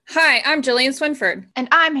Hi, I'm Jillian Swinford, And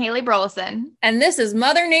I'm Haley Burleson, and this is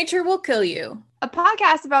Mother Nature Will Kill You, a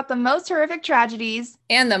podcast about the most horrific tragedies.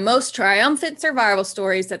 and the most triumphant survival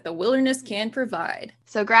stories that the wilderness can provide.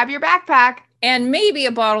 So grab your backpack And maybe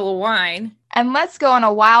a bottle of wine. and let's go on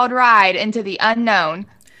a wild ride into the unknown.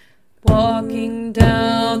 Walking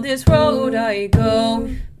down this road I go,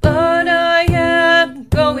 but I am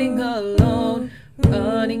going alone,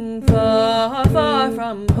 running far, far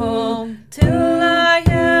from home, till I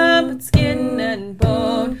am but skin and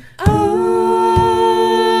bone. I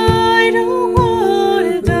don't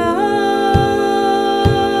want to die,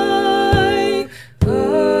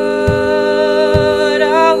 but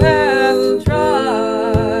I'll have to try.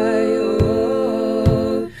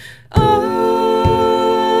 I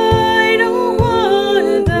don't want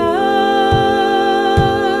to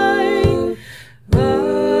die, but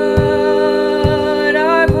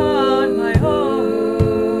I want my home.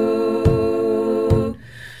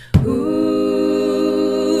 Ooh.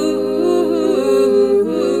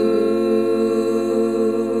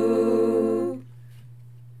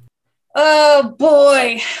 Oh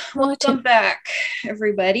boy, welcome back,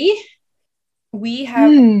 everybody. We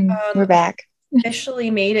have We're back.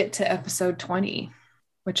 officially made it to episode 20,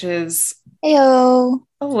 which is Heyo.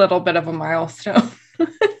 a little bit of a milestone. I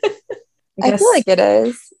feel like it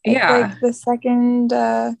is. It's Yeah. like the second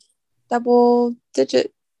double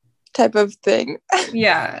digit type of thing.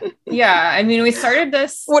 Yeah. I mean, we started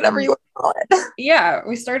this, Whatever you want to call it. yeah,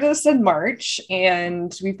 we started this in March,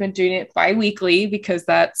 and we've been doing it bi-weekly because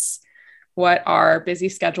that's what our busy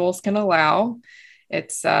schedules can allow.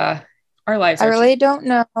 It's our lives. I really don't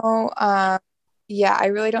know. I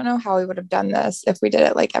really don't know how we would have done this if we did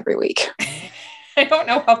it like every week. I don't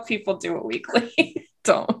know how people do it weekly.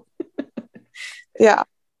 Don't. Yeah.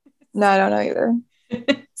 No, I don't know either.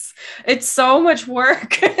 It's so much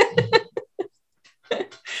work. It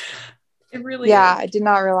really is. I did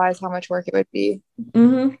not realize how much work it would be.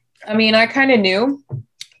 Mm-hmm. I mean, I kind of knew,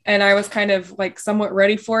 and I was kind of like somewhat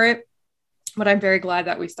ready for it, but I'm very glad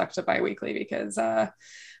that we stuck to bi-weekly because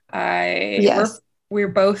we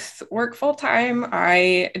both work full-time.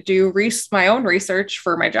 I do my own research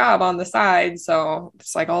for my job on the side, so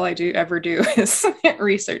it's like all I ever do is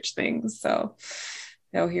research things. So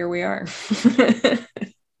here we are.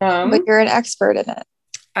 But you're an expert in it.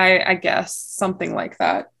 I guess something like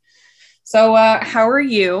that. So how are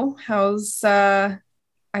you? How's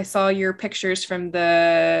I saw your pictures from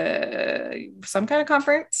some kind of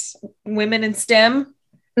conference, Women in STEM.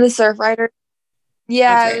 The Surfrider.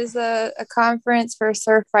 Yeah, Okay. It was a conference for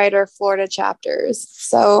Surfrider Florida chapters.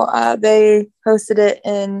 So they hosted it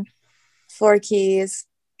in Florida Keys.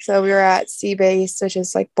 So we were at Sea Base, which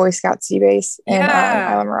is like Boy Scout Sea Base in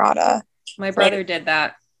Isla Mirada. My brother did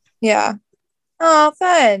that. Yeah. Oh,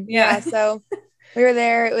 fun. Yeah. So we were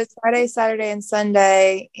there. It was Friday, Saturday, and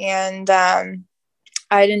Sunday. And I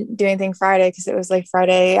didn't do anything Friday because it was like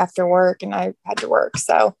Friday after work and I had to work.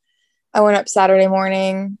 So I went up Saturday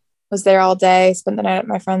morning, was there all day, spent the night at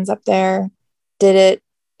my friends up there, did it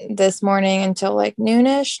this morning until like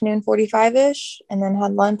noonish, noon 45-ish, and then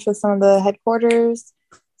had lunch with some of the headquarters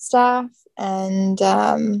staff, and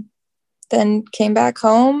then came back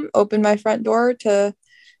home, opened my front door to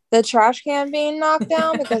the trash can being knocked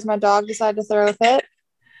down because my dog decided to throw a fit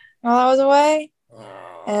while I was away.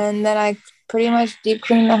 And then I pretty much deep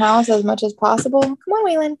cleaned the house as much as possible. Come on,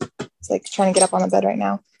 Waylon. It's like trying to get up on the bed right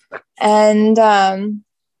now. And and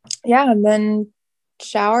then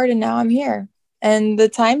showered, and now I'm here. And the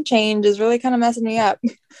time change is really kind of messing me up.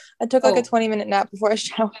 I took like a 20-minute nap before I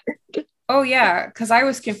showered. Oh yeah, because I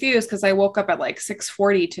was confused because I woke up at like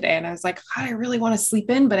 6:40 today, and I was like, God, I really want to sleep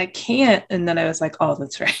in, but I can't. And then I was like, oh,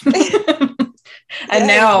 that's right. And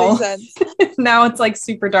now it's like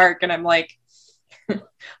super dark, and I'm like,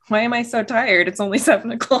 why am I so tired? It's only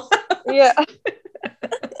 7:00. Yeah.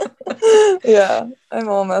 Yeah, I'm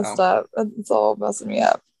all messed up. It's all messing me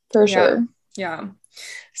up for sure. Yeah.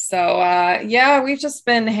 So we've just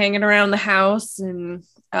been hanging around the house and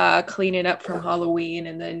cleaning up from Halloween,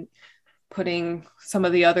 and then putting some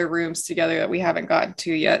of the other rooms together that we haven't gotten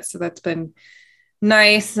to yet. So that's been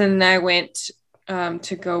nice. And I went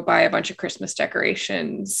to go buy a bunch of Christmas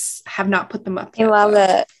decorations. Have not put them up yet. I love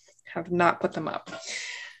it. Have not put them up.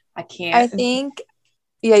 I can't. I think,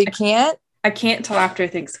 you can't? I can't till after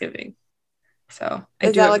Thanksgiving. So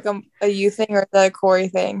is that like a you thing or is that a Corey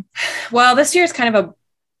thing? Well, this year is kind of a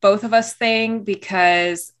both of us thing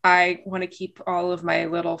because I want to keep all of my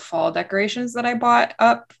little fall decorations that I bought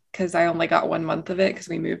up because I only got 1 month of it because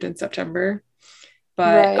we moved in September.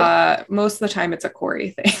 But most of the time it's a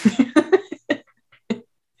Corey thing.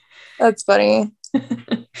 That's funny.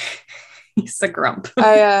 He's a grump.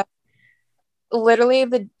 I literally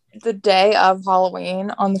the day of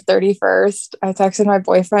Halloween on the 31st, I texted my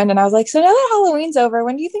boyfriend and I was like, so now that Halloween's over,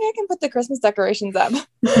 when do you think I can put the Christmas decorations up?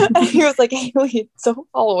 And he was like, Haley, it's so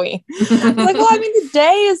Halloween. I was like, well, I mean, the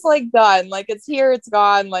day is like done. Like it's here, it's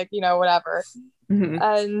gone, like, you know, whatever.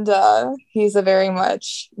 And he's a very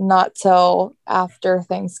much not till after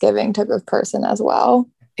Thanksgiving type of person as well.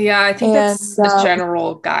 Yeah, I think that's a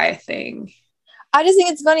general guy thing. I just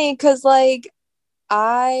think it's funny because like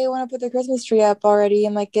I want to put the Christmas tree up already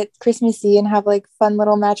and like get Christmassy and have like fun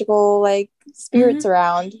little magical like spirits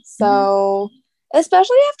around. So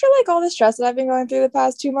especially after like all the stress that I've been going through the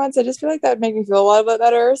past 2 months, I just feel like that would make me feel a little bit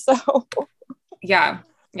better. So yeah.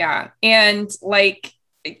 And like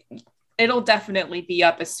it'll definitely be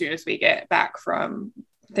up as soon as we get back from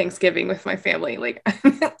Thanksgiving with my family. Like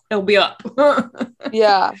it'll be up.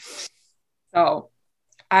 Yeah. So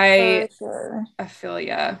I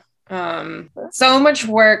feel so much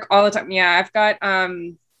work all the time. Yeah, I've got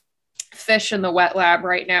fish in the wet lab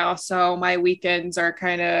right now, so my weekends are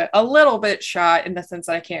kind of a little bit shot in the sense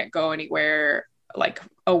that I can't go anywhere like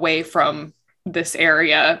away from this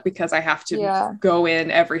area because I have to go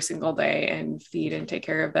in every single day and feed and take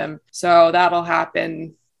care of them. So that'll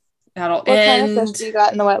happen. What kind of fish do you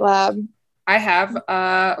got in the wet lab? I have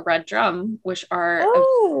red drum, which are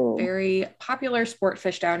a very popular sport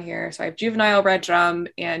fish down here. So I have juvenile red drum,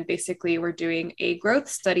 and basically we're doing a growth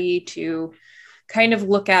study to kind of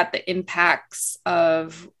look at the impacts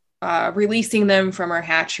of releasing them from our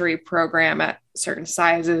hatchery program at certain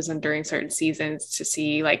sizes and during certain seasons to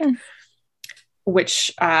see like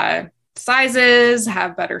which sizes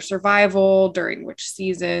have better survival during which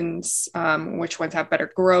seasons, which ones have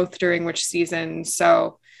better growth during which seasons.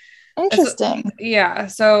 So interesting.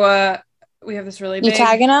 So we have this really big... You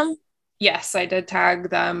tagging them? Yes, I did tag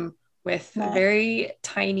them with very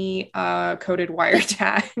tiny coated wire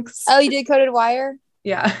tags. Oh, you did coated wire?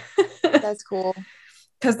 Yeah. That's cool.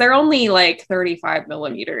 Because they're only like 35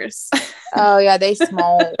 millimeters. Oh yeah, they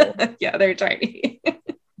small. Yeah, they're tiny.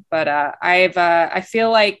 But I feel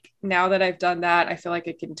like now that I've done that, I feel like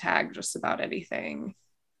I can tag just about anything.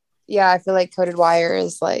 Yeah, I feel like coated wire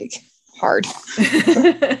is like hard.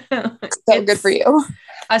 So good for you.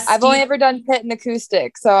 I've only ever done pit and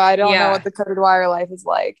acoustic, so I don't know what the coated wire life is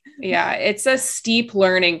like. Yeah, it's a steep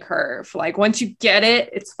learning curve. Like once you get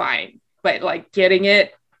it, it's fine. But like getting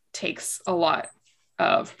it takes a lot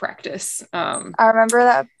of practice. I remember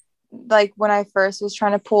that like when I first was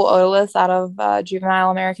trying to pull otoliths out of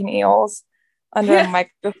juvenile American eels under a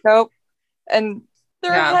microscope, and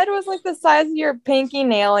their head was like the size of your pinky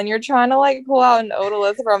nail, and you're trying to like pull out an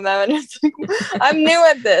otolith from them, and it's like I'm new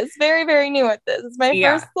at this, very very new at this. It's my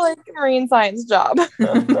first like marine science job.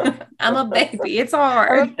 I'm a baby. It's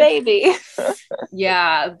hard. I'm a baby.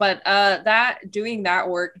 Yeah, but doing that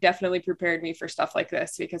work definitely prepared me for stuff like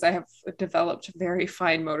this because I have developed very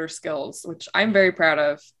fine motor skills, which I'm very proud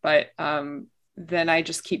of. But then I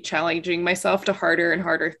just keep challenging myself to harder and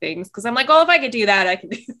harder things because I'm like, well, if I could do that, I can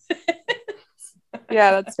do this.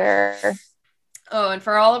 Yeah, that's fair. Oh, and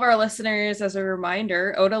for all of our listeners, as a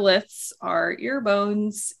reminder, otoliths are ear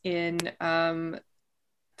bones in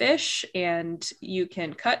fish, and you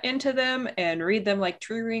can cut into them and read them like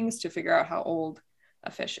tree rings to figure out how old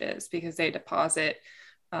a fish is because they deposit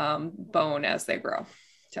bone as they grow.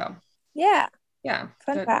 So yeah,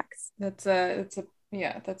 fun facts.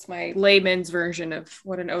 That's my layman's version of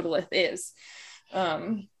what an otolith is.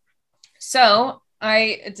 So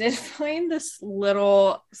I did find this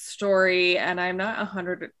little story, and I'm not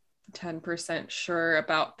 110% sure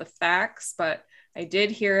about the facts, but I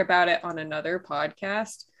did hear about it on another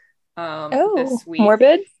podcast this week.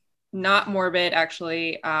 Morbid? Not morbid,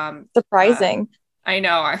 actually. Surprising. I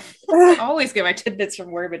know. I always get my tidbits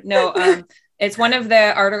from Morbid. No, it's one of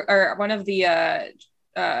the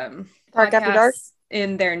Dark After Dark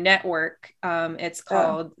in their network. It's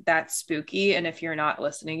called That's Spooky, and if you're not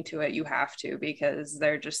listening to it, you have to, because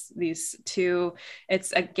they're just these two,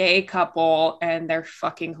 it's a gay couple and they're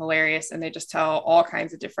fucking hilarious, and they just tell all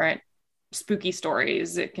kinds of different spooky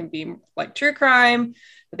stories. It can be like true crime,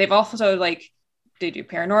 but they've also like they do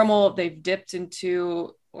paranormal. They've dipped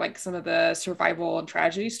into like some of the survival and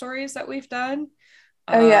tragedy stories that we've done.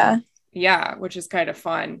 Yeah, which is kind of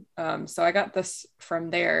fun. So I got this from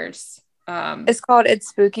theirs. It's called It's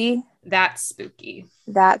Spooky. That's Spooky.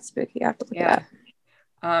 That's Spooky. I have to look it up.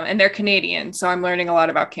 And they're Canadian, so I'm learning a lot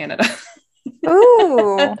about Canada.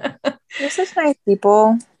 Ooh, you're such nice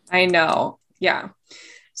people. I know. Yeah.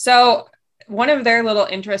 So one of their little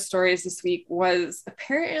interest stories this week was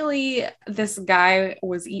apparently this guy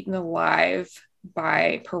was eaten alive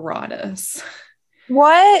by piranhas.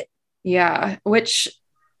 What? Yeah, which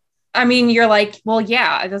I mean, you're like, well,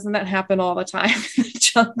 yeah, doesn't that happen all the time in the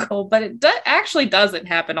jungle? But it actually doesn't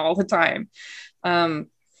happen all the time. Um,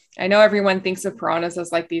 I know everyone thinks of piranhas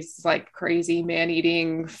as like these like crazy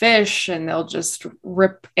man-eating fish, and they'll just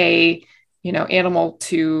rip a animal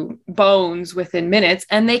to bones within minutes,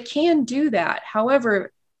 and they can do that.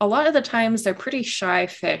 However, a lot of the times they're pretty shy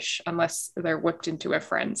fish unless they're whipped into a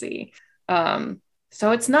frenzy.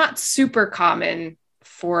 So it's not super common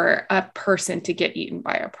for a person to get eaten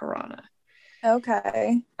by a piranha.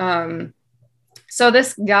 Okay. So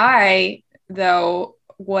this guy, though,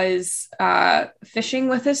 was fishing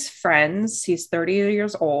with his friends. He's 30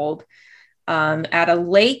 years old, at a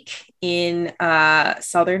lake in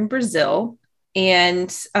southern Brazil. And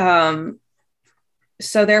so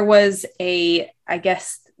there was I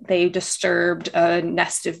guess they disturbed a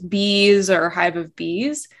nest of bees or a hive of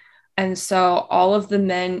bees. And so all of the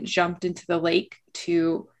men jumped into the lake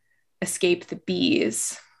to escape the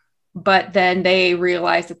bees. But then they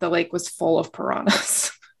realized that the lake was full of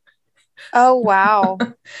piranhas. Oh, wow.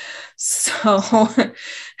 So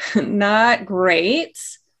not great.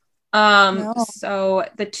 No. So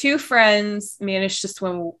the two friends managed to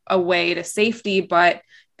swim away to safety, but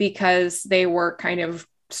because they were kind of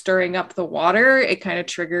stirring up the water, it kind of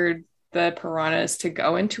triggered the piranhas to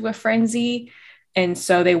go into a frenzy. And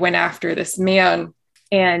so they went after this man,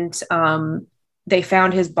 and they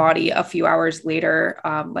found his body a few hours later,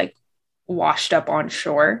 like washed up on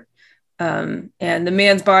shore. And the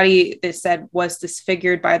man's body, they said, was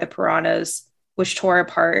disfigured by the piranhas, which tore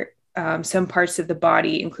apart some parts of the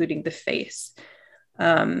body, including the face.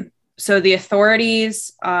 So the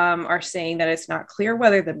authorities are saying that it's not clear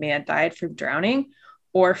whether the man died from drowning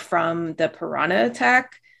or from the piranha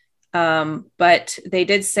attack. But they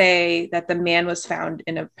did say that the man was found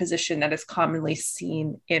in a position that is commonly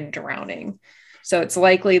seen in drowning. So it's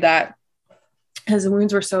likely that his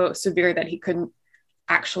wounds were so severe that he couldn't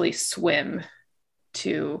actually swim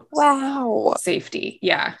to safety.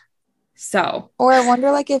 Yeah. So, or I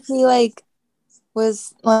wonder like if he like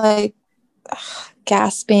was like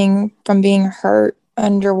gasping from being hurt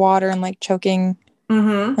underwater and like choking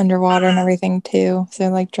underwater and everything too. So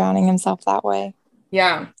like drowning himself that way.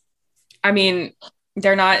 Yeah. I mean,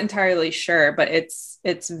 they're not entirely sure, but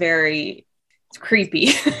it's very creepy.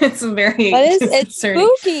 It's very it's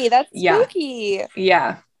spooky. That's spooky.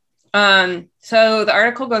 Yeah. So the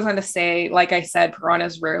article goes on to say, like I said,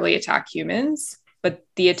 piranhas rarely attack humans, but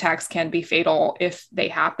the attacks can be fatal if they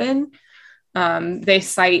happen. They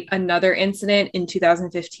cite another incident in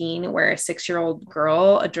 2015 where a 6-year-old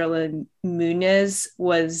girl, Adriana Muniz,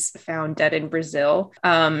 was found dead in Brazil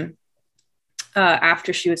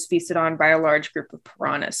after she was feasted on by a large group of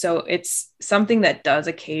piranhas. So it's something that does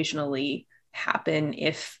occasionally happen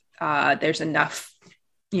if there's enough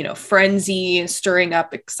frenzy, stirring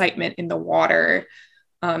up excitement in the water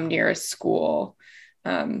near a school.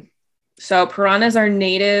 So piranhas are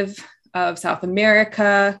native of South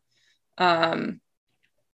America, and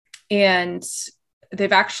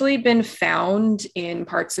they've actually been found in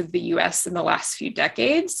parts of the US in the last few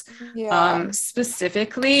decades,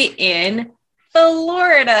 specifically in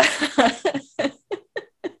Florida.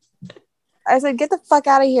 I said, get the fuck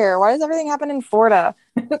out of here. Why does everything happen in Florida?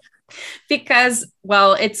 Because,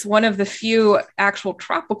 well, it's one of the few actual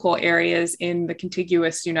tropical areas in the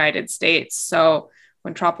contiguous United States. So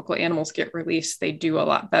when tropical animals get released, they do a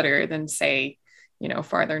lot better than, say,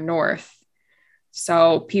 farther north.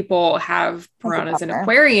 So people have piranhas in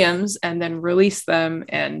aquariums and then release them,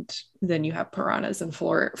 and then you have piranhas in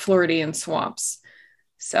Floridian swamps.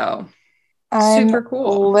 So super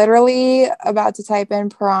cool. I'm literally about to type in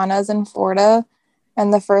piranhas in Florida,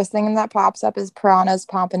 and the first thing that pops up is Piranhas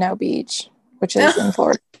Pompano Beach, which is in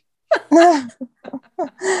Florida.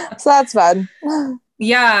 So that's fun.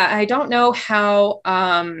 Yeah, I don't know how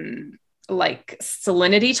like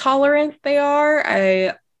salinity tolerant they are.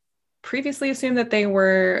 I previously assumed that they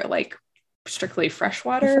were like strictly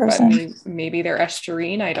freshwater, but maybe they're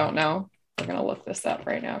estuarine. I don't know. We're gonna look this up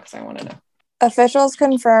right now because I want to know. Officials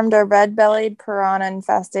confirmed a red-bellied piranha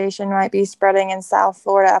infestation might be spreading in South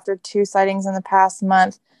Florida after 2 sightings in the past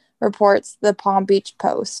month, reports the Palm Beach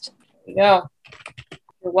Post. There you go.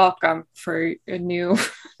 You're welcome for a new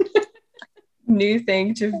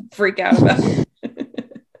thing to freak out about.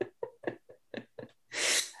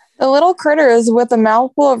 The little critters with a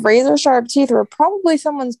mouthful of razor-sharp teeth were probably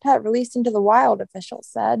someone's pet released into the wild, officials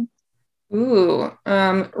said. Ooh,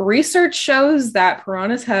 research shows that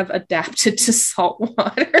piranhas have adapted to salt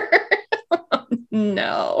water.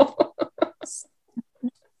 No.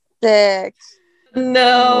 Sick.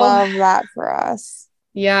 No. Love that for us.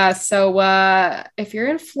 Yeah, so if you're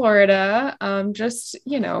in Florida, just,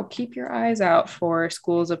 keep your eyes out for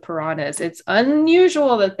schools of piranhas. It's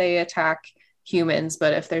unusual that they attack humans,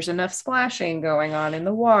 but if there's enough splashing going on in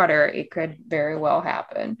the water, it could very well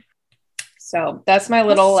happen. So that's my That's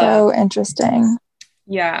little so interesting.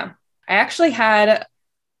 yeah. I actually had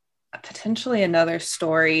potentially another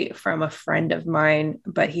story from a friend of mine,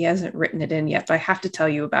 but he hasn't written it in yet. But I have to tell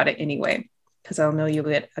you about it anyway, because I'll know you'll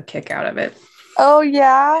get a kick out of it. Oh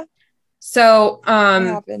yeah. So What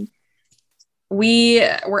happened? we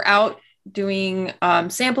were out doing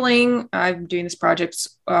sampling. I'm doing this project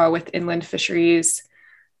with Inland Fisheries.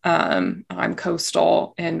 I'm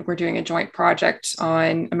coastal, and we're doing a joint project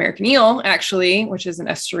on American eel, actually, which is an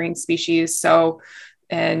estuarine species. So,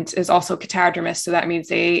 and is also catadromous. So that means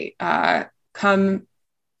they go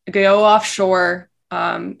offshore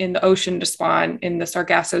in the ocean to spawn in the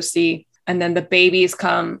Sargasso Sea. And then the babies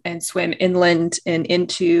come and swim inland and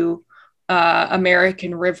into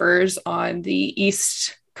American rivers on the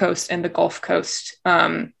East Coast and the Gulf Coast.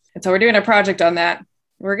 And so we're doing a project on that.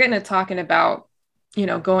 We're getting to talking about,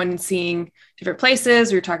 going and seeing different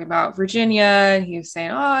places. We were talking about Virginia, and he was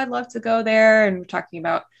saying, "Oh, I'd love to go there." And we're talking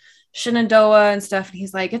about Shenandoah and stuff. And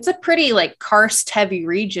he's like, "It's a pretty like karst heavy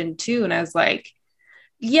region too." And I was like,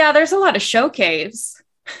 "Yeah, there's a lot of show caves."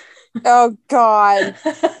 Oh God.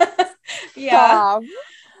 Yeah. Stop.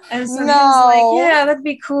 And so he was like, "Yeah, that'd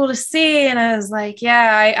be cool to see." And I was like,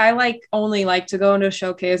 "Yeah, I like only like to go into a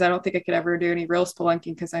showcase. I don't think I could ever do any real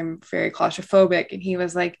spelunking because I'm very claustrophobic." And he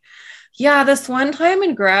was like, "Yeah, this one time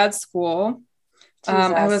in grad school,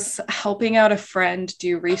 I was helping out a friend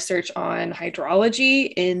do research on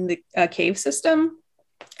hydrology in the cave system.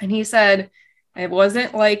 And he said it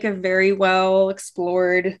wasn't like a very well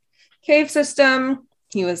explored cave system.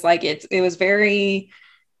 He was like, it was very,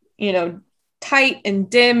 tight and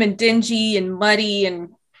dim and dingy and muddy and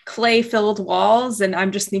clay filled walls." And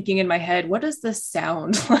I'm just thinking in my head, what does this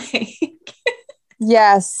sound like?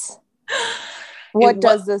 Yes. What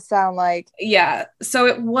does this sound like? Yeah. So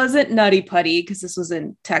it wasn't Nutty Putty because this was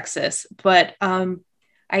in Texas, but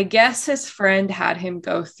I guess his friend had him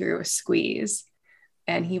go through a squeeze,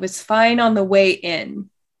 and he was fine on the way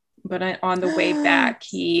in, but on the way back,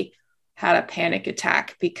 he had a panic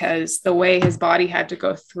attack because the way his body had to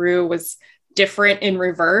go through was different in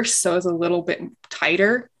reverse. So it was a little bit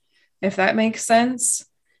tighter, if that makes sense.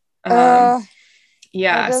 Yeah.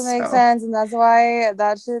 That does make sense. And that's why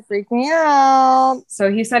that should freak me out.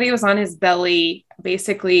 So he said he was on his belly,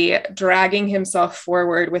 basically dragging himself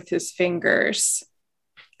forward with his fingers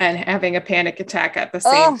and having a panic attack at the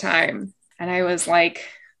same time. And I was like,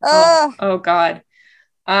 oh God.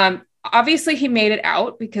 Obviously he made it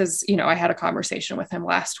out because, I had a conversation with him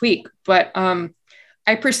last week, but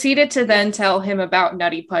I proceeded to then tell him about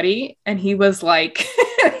Nutty Putty, and he was like,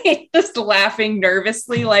 just laughing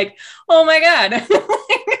nervously, like, "Oh my God,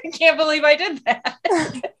 I can't believe I did that."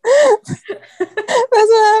 That's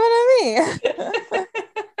what happened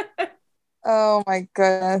to me. Oh my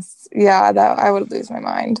goodness. Yeah, that I would lose my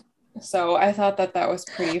mind. So I thought that was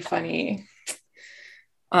pretty funny.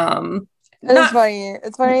 It's funny.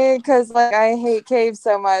 It's funny because like I hate caves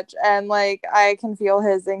so much, and like I can feel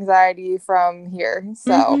his anxiety from here.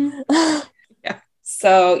 So yeah.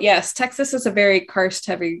 So yes, Texas is a very karst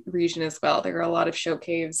heavy region as well. There are a lot of show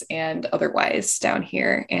caves and otherwise down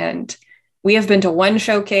here. And we have been to one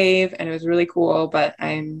show cave and it was really cool, but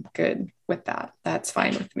I'm good with that. That's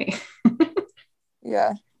fine with me.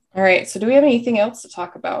 Yeah. All right. So do we have anything else to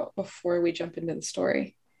talk about before we jump into the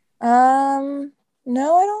story?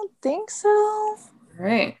 No, I don't think so. All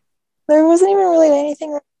right. There wasn't even really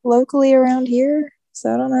anything locally around here.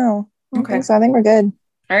 So I don't know. Okay. So I think we're good.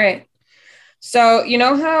 All right. So you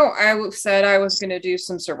know how I said I was going to do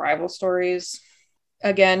some survival stories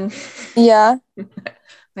again? Yeah.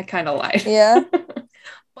 I kind of lied. Yeah.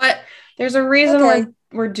 But there's a reason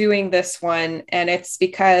we're doing this one, and it's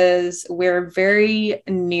because we're very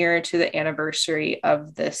near to the anniversary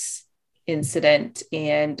of this incident,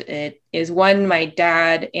 and it is one my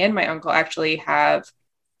dad and my uncle actually have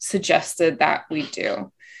suggested that we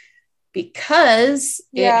do because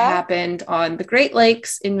it happened on the Great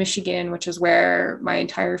Lakes in Michigan, which is where my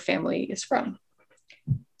entire family is from.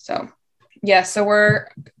 So so we're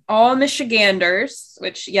all Michiganders,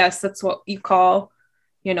 which that's what you call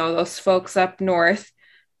those folks up north.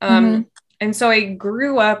 And so I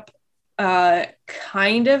grew up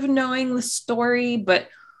kind of knowing the story, but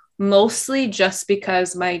mostly just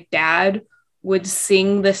because my dad would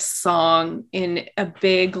sing this song in a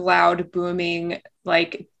big, loud, booming,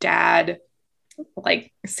 like dad,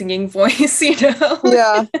 like singing voice,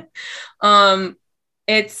 Yeah.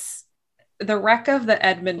 It's the wreck of the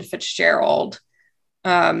Edmund Fitzgerald.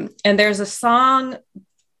 And there's a song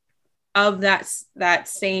of that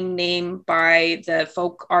same name by the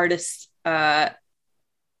folk artist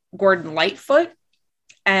Gordon Lightfoot.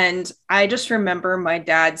 And I just remember my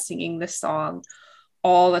dad singing this song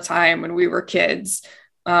all the time when we were kids,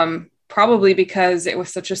 probably because it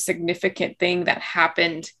was such a significant thing that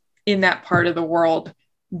happened in that part of the world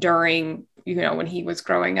during, when he was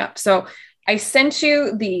growing up. So I sent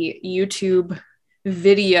you the YouTube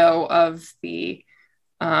video of the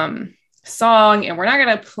song, and we're not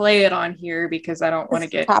going to play it on here because I don't want to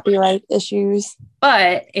get copyright issues.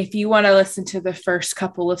 But if you want to listen to the first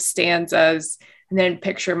couple of stanzas and then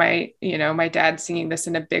picture my dad singing this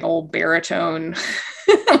in a big old baritone,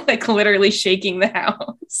 like literally shaking the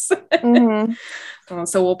house. Mm-hmm.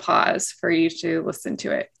 So we'll pause for you to listen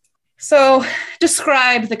to it. So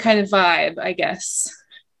describe the kind of vibe, I guess,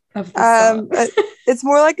 of the song. It's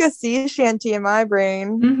more like a sea shanty in my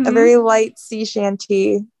brain, mm-hmm. A very light sea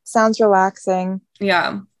shanty. Sounds relaxing.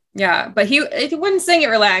 Yeah. But he wouldn't sing it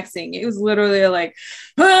relaxing. It was literally like,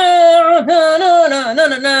 no.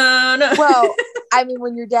 Well, I mean,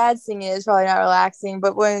 when your dad's singing it, it's probably not relaxing.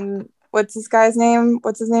 But what's this guy's name?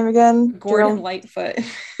 What's his name again? Gordon Lightfoot.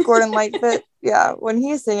 Gordon Lightfoot. Yeah. When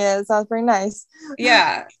he's singing it sounds pretty nice.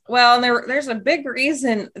 Yeah. Well, and there's a big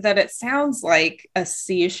reason that it sounds like a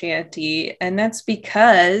sea shanty. And that's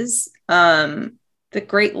because the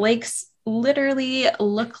Great Lakes literally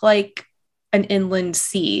look like an inland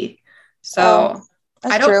sea. So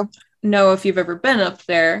I don't know if you've ever been up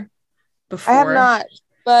there before. I have not,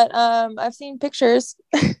 but I've seen pictures.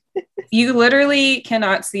 You literally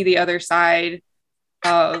cannot see the other side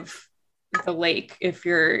of the lake if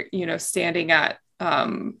you're, standing at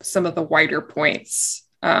some of the wider points.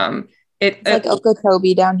 It's like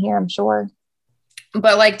Okeechobee down here, I'm sure.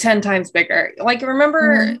 But like 10 times bigger. Like,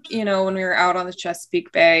 remember, mm-hmm. When we were out on the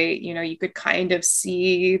Chesapeake Bay, you could kind of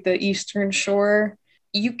see the eastern shore.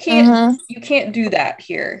 You can't do that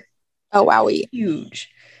here. Oh, wow. Huge.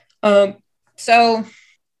 So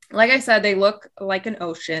like I said, they look like an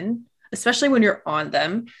ocean, especially when you're on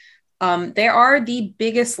them. They are the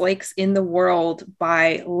biggest lakes in the world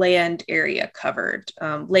by land area covered.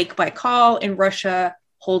 Lake Baikal in Russia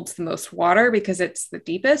holds the most water because it's the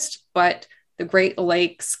deepest, but the Great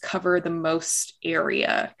Lakes cover the most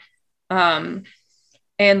area.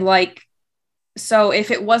 So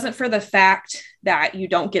if it wasn't for the fact that you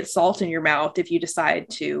don't get salt in your mouth if you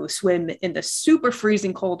decide to swim in the super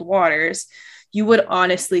freezing cold waters, you would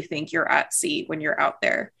honestly think you're at sea when you're out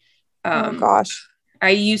there. Oh gosh.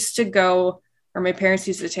 I used to go, or my parents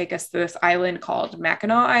used to take us to this island called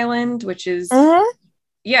Mackinac Island, which is,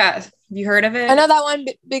 yeah, have you heard of it? I know that one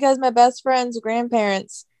because my best friend's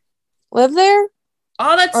grandparents live there.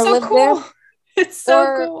 Oh, that's so cool. There. It's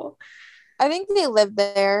so cool. I think they live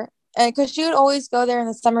there, and because she would always go there in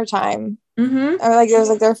the summertime. Mm-hmm. Or it was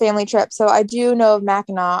like their family trip. So I do know of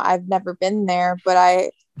Mackinac. I've never been there, but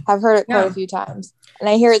I have heard it quite a few times, and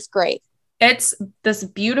I hear it's great. It's this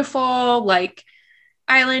beautiful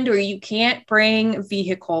island where you can't bring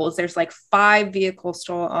vehicles. There's 5 vehicles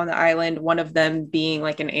still on the island, one of them being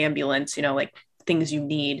an ambulance, things you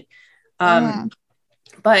need.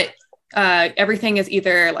 But everything is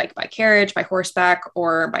either by carriage, by horseback,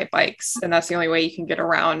 or by bikes, and that's the only way you can get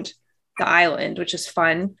around the island, which is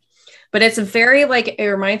fun. But it's a very it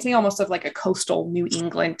reminds me almost of a coastal New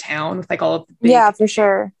England town with all of the big, for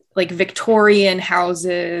sure, Victorian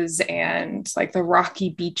houses and the rocky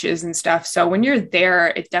beaches and stuff. So when you're there,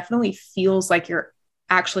 it definitely feels like you're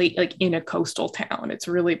actually in a coastal town. It's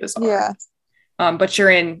really bizarre. Yeah. But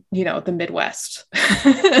you're in, the Midwest.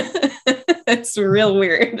 It's real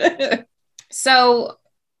weird. So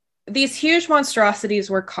these huge monstrosities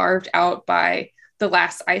were carved out by the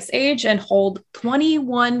last ice age and hold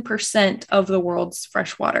 21% of the world's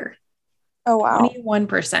fresh water. Oh, wow.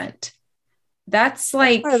 21%. That's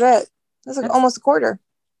quite a bit. That's almost a quarter.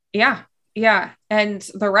 Yeah. And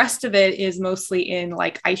the rest of it is mostly in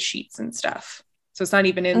ice sheets and stuff. So it's not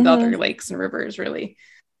even in the other lakes and rivers, really.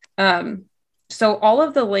 So all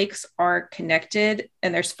of the lakes are connected,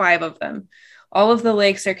 and there's 5 of them. All of the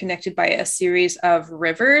lakes are connected by a series of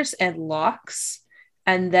rivers and locks.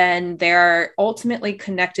 And then they're ultimately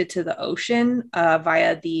connected to the ocean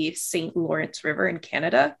via the St. Lawrence River in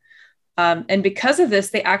Canada. And because of this,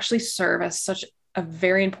 they actually serve as such a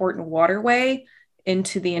very important waterway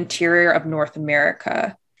into the interior of North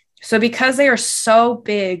America. So because they are so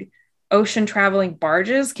big, ocean traveling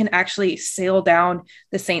barges can actually sail down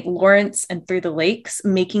the St. Lawrence and through the lakes,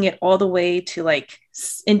 making it all the way to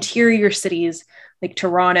interior cities like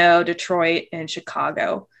Toronto, Detroit, and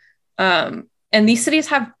Chicago. And these cities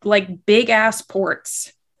have like big ass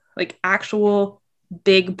ports, like actual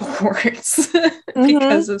big ports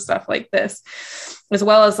because of stuff like this, as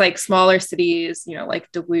well as like smaller cities, you know, like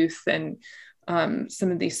Duluth and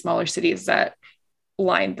some of these smaller cities that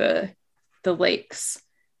line the lakes.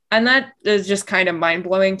 And that is just kind of mind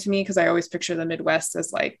blowing to me because I always picture the Midwest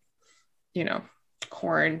as like, you know,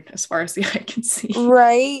 corn as far as the eye can see.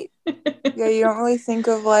 Right. Yeah, you don't really think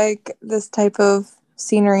of like this type of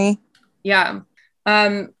scenery. Yeah.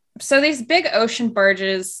 So these big ocean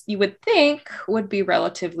barges, you would think, would be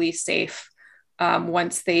relatively safe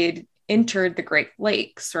once they'd entered the Great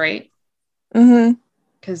Lakes, right? Mm-hmm.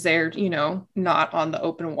 Because they're, you know, not on the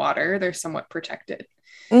open water. They're somewhat protected.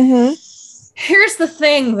 Mm-hmm. Here's the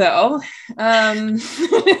thing, though. I'm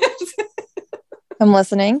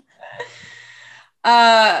listening.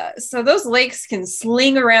 So those lakes can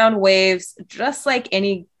sling around waves just like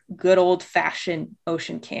any good old-fashioned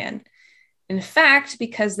ocean can. In fact,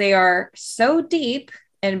 because they are so deep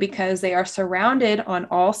and because they are surrounded on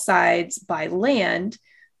all sides by land,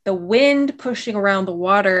 the wind pushing around the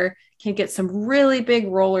water can get some really big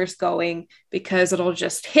rollers going because it'll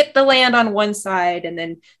just hit the land on one side and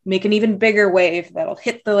then make an even bigger wave that'll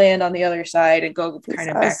hit the land on the other side and go kind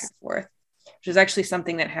of back and forth, which is actually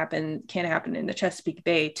something that can happen in the Chesapeake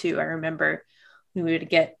Bay too. I remember we would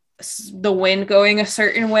get the wind going a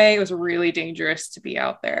certain way. It was really dangerous to be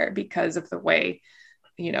out there because of the way,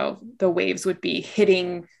 you know, the waves would be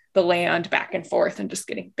hitting the land back and forth and just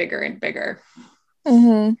getting bigger and bigger.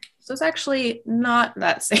 Mm-hmm. So it's actually not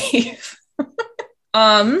that safe.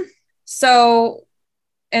 So,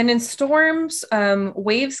 and in storms,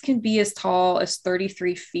 waves can be as tall as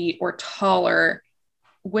 33 feet or taller,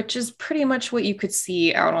 which is pretty much what you could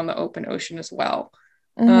see out on the open ocean as well.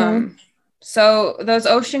 Mm-hmm. So those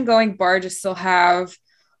ocean going barges still have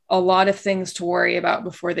a lot of things to worry about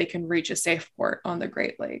before they can reach a safe port on the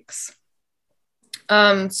Great Lakes.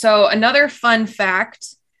 So another fun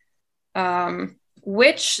fact,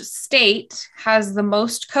 which state has the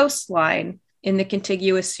most coastline in the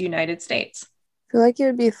contiguous United States? I feel like it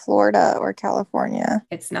would be Florida or California.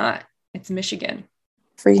 It's not. It's Michigan.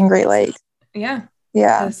 Freaking Great Lakes. Yeah.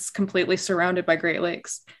 Yeah. It's completely surrounded by Great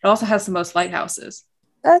Lakes. It also has the most lighthouses.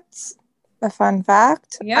 That's a fun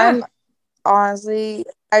fact. Yeah.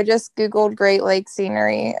 I just Googled Great Lake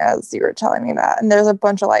scenery as you were telling me that. And there's a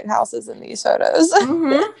bunch of lighthouses in these photos.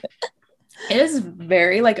 Mm-hmm. It is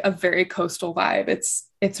very like a very coastal vibe.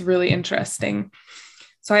 It's really interesting.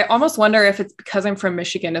 So I almost wonder if it's because I'm from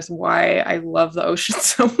Michigan is why I love the ocean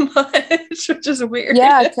so much, which is weird.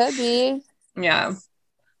 Yeah, it could be. Yeah.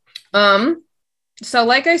 So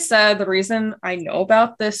like I said, the reason I know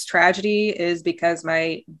about this tragedy is because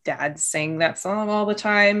my dad sang that song all the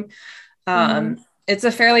time. It's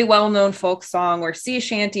a fairly well-known folk song or sea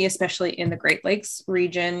shanty, especially in the Great Lakes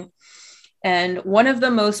region. And one of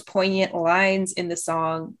the most poignant lines in the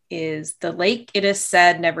song is, "The lake, it is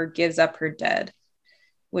said, never gives up her dead,"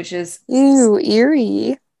 which is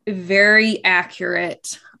eerie. Very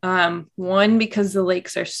accurate. One, because the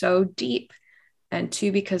lakes are so deep, and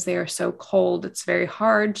two, because they are so cold. It's very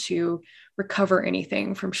hard to recover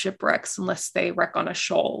anything from shipwrecks unless they wreck on a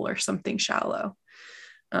shoal or something shallow.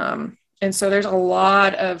 And so there's a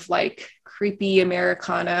lot of like creepy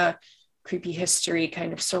Americana, creepy history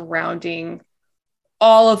kind of surrounding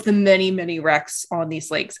all of the many, many wrecks on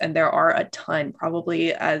these lakes. And there are a ton,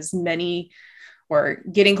 probably as many or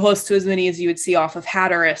getting close to as many as you would see off of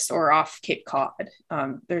Hatteras or off Cape Cod.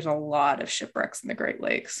 There's a lot of shipwrecks in the Great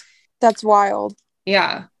Lakes. That's wild.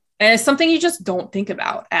 Yeah. And it's something you just don't think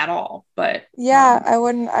about at all. But yeah, I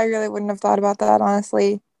really wouldn't have thought about that,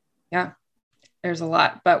 honestly. Yeah, there's a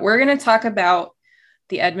lot. But we're going to talk about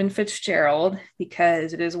the Edmund Fitzgerald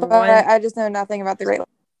because it is one. I just know nothing about the Great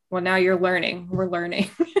Lakes. Well, now you're learning. We're learning.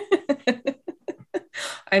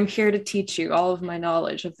 I'm here to teach you all of my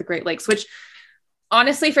knowledge of the Great Lakes, which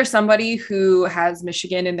honestly, for somebody who has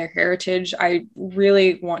Michigan in their heritage, I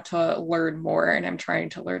really want to learn more, and I'm trying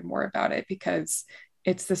to learn more about it because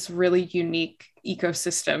it's this really unique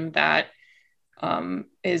ecosystem that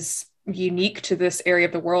is unique to this area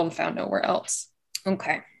of the world and found nowhere else.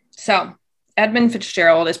 Okay, so Edmund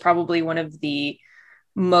Fitzgerald is probably one of the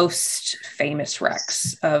most famous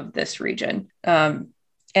wrecks of this region.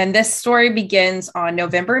 And this story begins on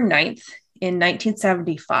November 9th in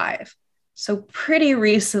 1975. So pretty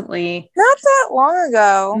recently. Not that long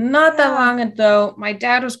ago. Not that long ago. My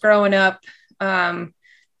dad was growing up down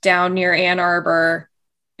near Ann Arbor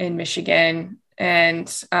in Michigan. And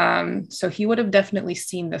so he would have definitely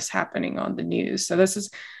seen this happening on the news. So this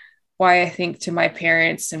is why I think to my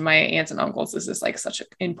parents and my aunts and uncles, this is like such an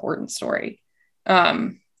important story.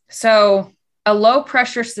 So A low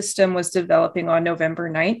pressure system was developing on November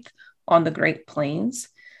 9th on the Great Plains.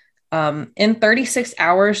 In 36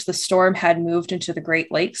 hours, the storm had moved into the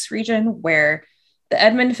Great Lakes region, where the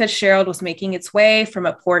Edmund Fitzgerald was making its way from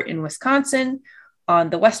a port in Wisconsin on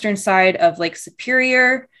the western side of Lake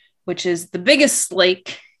Superior, which is the biggest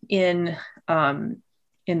lake in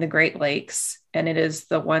the Great Lakes, and it is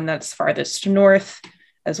the one that's farthest north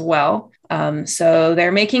as well. So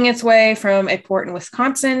they're making its way from a port in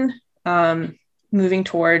Wisconsin, moving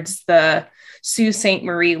towards the Sault Ste.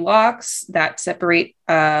 Marie locks that separate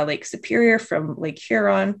Lake Superior from Lake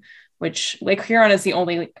Huron, which Lake Huron is the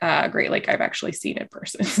only Great Lake I've actually seen in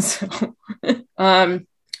person.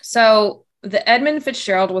 So the Edmund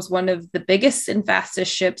Fitzgerald was one of the biggest and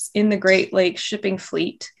fastest ships in the Great Lakes shipping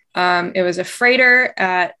fleet. It was a freighter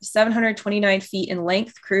at 729 feet in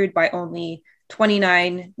length, crewed by only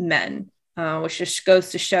 29 men, which just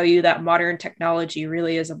goes to show you that modern technology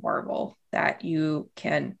really is a marvel, that you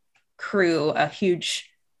can crew a huge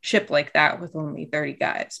ship like that with only 30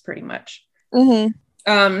 guys, pretty much.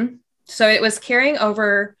 Mm-hmm. So it was carrying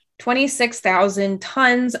over 26,000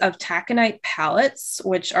 tons of taconite pellets,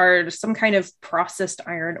 which are some kind of processed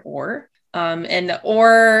iron ore. And the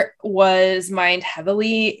ore was mined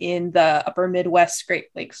heavily in the upper Midwest Great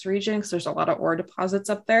Lakes region, because there's a lot of ore deposits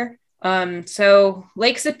up there. So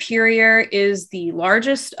Lake Superior is the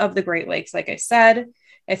largest of the Great Lakes, like I said.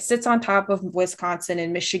 It sits on top of Wisconsin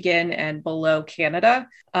and Michigan and below Canada,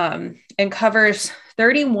 and covers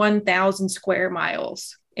 31,000 square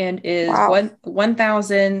miles and is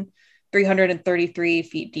 1,333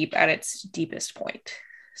 feet deep at its deepest point.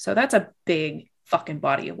 So that's a big fucking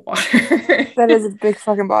body of water. That is a big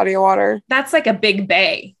fucking body of water. That's like a big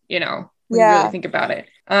bay, when you really think about it.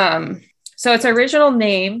 So its original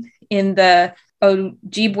name in the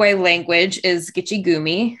Ojibwe language is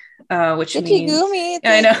Gitchigumi, which means... Gitchigumi.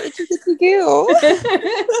 I know.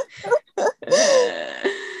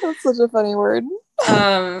 That's such a funny word.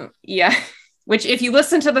 Yeah. Which, if you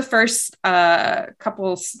listen to the first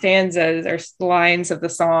couple stanzas or lines of the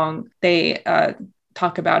song, they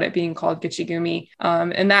talk about it being called Gitchigumi,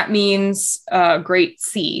 and that means Great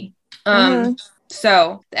Sea.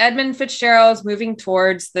 So the Edmund Fitzgerald's moving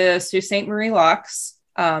towards the Sault Ste. Marie locks,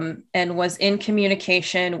 and was in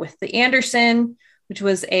communication with the Anderson, which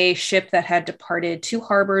was a ship that had departed Two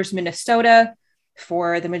Harbors, Minnesota,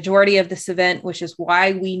 for the majority of this event, which is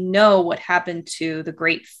why we know what happened to the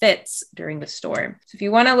Great Fitz during the storm. So if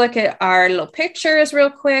you want to look at our little pictures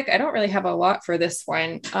real quick, I don't really have a lot for this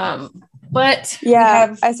one. But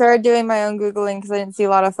yeah, I started doing my own Googling because I didn't see a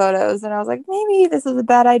lot of photos, and I was like, maybe this is a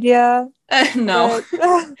bad idea. No,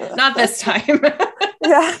 not this time.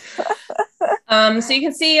 Yeah. So you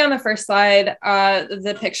can see on the first slide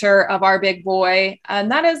the picture of our big boy,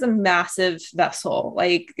 and that is a massive vessel.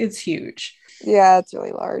 Like, it's huge. Yeah, it's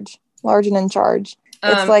really large and in charge.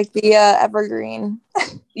 It's like the Evergreen.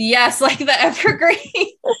 Yes, like the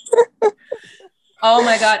Evergreen. Oh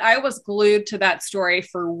my God, I was glued to that story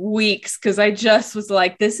for weeks because I just was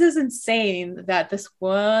like, this is insane that this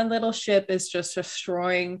one little ship is just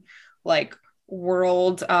destroying like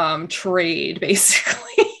world trade,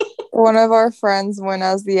 basically. One of our friends went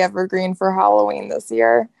as the Evergreen for Halloween this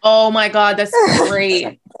year. Oh my God, that's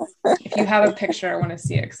great. If you have a picture, I want to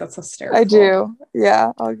see it because that's hysterical. I do.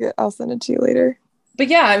 Yeah, I'll send it to you later. But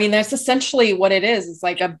yeah, I mean, that's essentially what it is. It's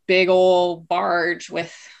like a big old barge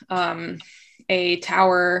with a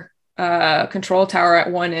tower, control tower at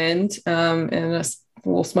one end, and a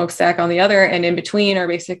little smokestack on the other. And in between are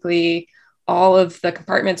basically all of the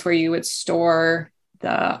compartments where you would store the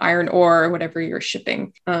iron ore or whatever you're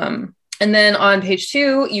shipping. And then on page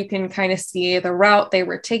 2, you can kind of see the route they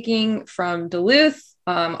were taking from Duluth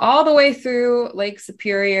all the way through Lake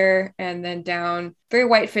Superior and then down through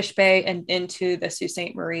Whitefish Bay and into the Sault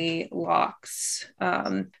Ste. Marie locks.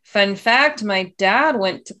 Fun fact, my dad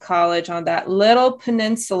went to college on that little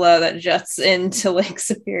peninsula that juts into Lake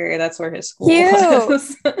Superior. That's where his school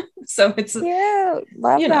was. So it's cute.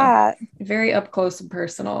 Love that. Very up close and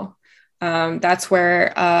personal. That's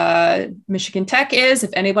where Michigan Tech is.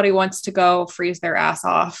 If anybody wants to go freeze their ass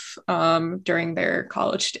off during their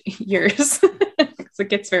college years, because it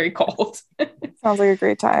gets very cold. Sounds like a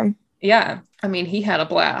great time. Yeah. I mean, he had a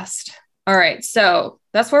blast. All right. So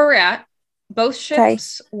that's where we're at. Both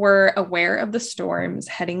ships were aware of the storms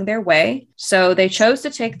heading their way. So they chose to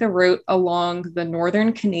take the route along the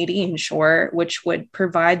northern Canadian shore, which would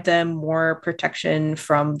provide them more protection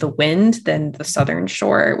from the wind than the southern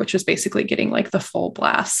shore, which was basically getting like the full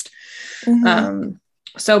blast. Mm-hmm.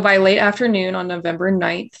 So by late afternoon on November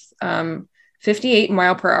 9th, 58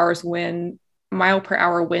 mile per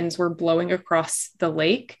hour winds were blowing across the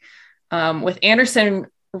lake. with Anderson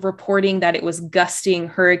reporting that it was gusting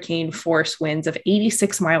hurricane force winds of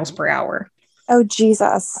 86 miles per hour. Oh,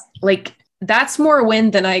 Jesus. Like, that's more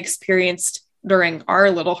wind than I experienced during our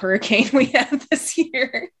little hurricane we had this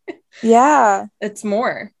year. Yeah. It's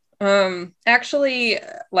more. Actually,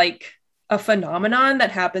 like a phenomenon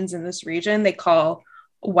that happens in this region, they call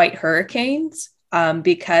white hurricanes,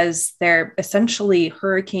 because they're essentially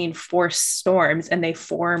hurricane force storms and they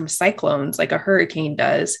form cyclones like a hurricane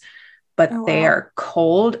does, but they are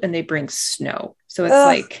cold and they bring snow. So it's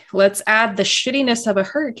like, let's add the shittiness of a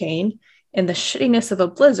hurricane and the shittiness of a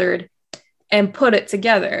blizzard and put it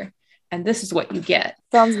together. And this is what you get.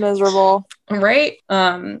 Sounds miserable. Right?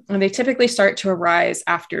 And they typically start to arise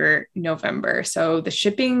after November. So the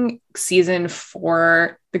shipping season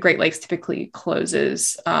for the Great Lakes typically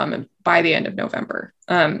closes by the end of November.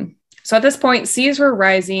 So at this point, seas were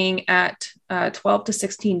rising at 12 to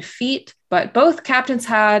 16 feet, but both captains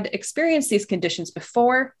had experienced these conditions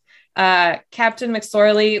before. Captain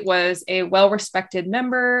McSorley was a well-respected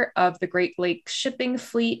member of the Great Lakes shipping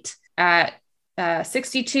fleet. At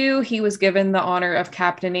 62, he was given the honor of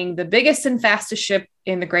captaining the biggest and fastest ship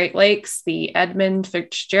in the Great Lakes, the Edmund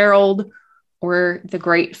Fitzgerald, or the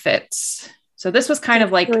Great Fitz. So this was kind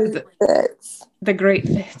of like the Great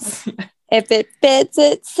Fitz. If it fits,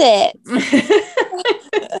 it sits.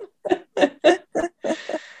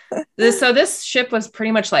 So this ship was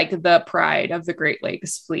pretty much like the pride of the Great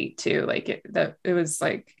Lakes fleet too. Like it was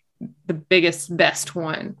like the biggest, best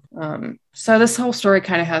one. So this whole story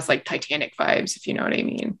kind of has like Titanic vibes, if you know what I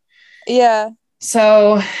mean. Yeah.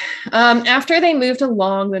 So after they moved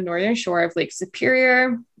along the northern shore of Lake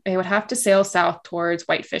Superior, they would have to sail south towards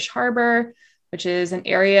Whitefish Harbor, which is an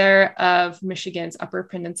area of Michigan's Upper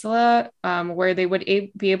Peninsula, where they would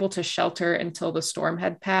be able to shelter until the storm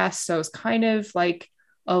had passed. So it's kind of like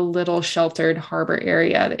a little sheltered harbor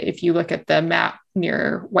area. If you look at the map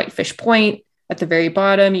near Whitefish Point, at the very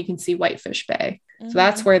bottom, you can see Whitefish Bay. So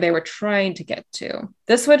that's where they were trying to get to.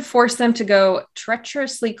 This would force them to go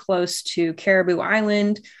treacherously close to Caribou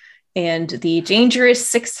Island and the dangerous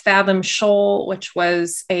 6 Fathom Shoal, which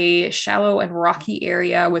was a shallow and rocky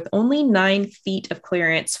area with only 9 feet of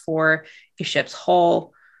clearance for a ship's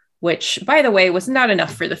hull, which, by the way, was not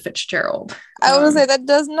enough for the Fitzgerald. I was gonna say, that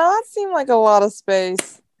does not seem like a lot of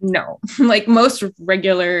space. No, like most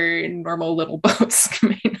regular, normal little boats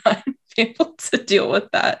may not be able to deal with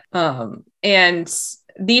that. And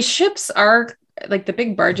these ships are like, the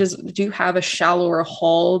big barges do have a shallower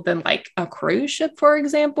hull than like a cruise ship, for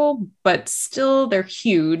example, but still they're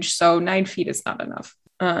huge. So 9 feet is not enough.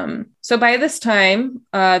 So by this time,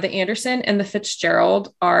 the Anderson and the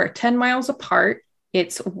Fitzgerald are 10 miles apart.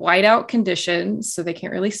 It's whiteout conditions, so they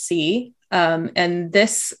can't really see. And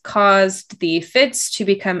this caused the Fitz to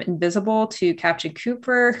become invisible to Captain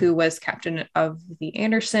Cooper, who was captain of the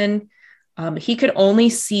Anderson. He could only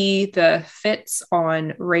see the Fitz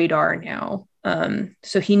on radar now.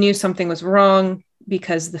 So he knew something was wrong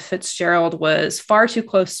because the Fitzgerald was far too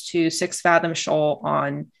close to 6 Fathom Shoal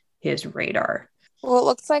on his radar. Well, it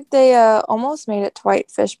looks like they almost made it to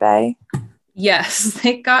Whitefish Bay. Yes,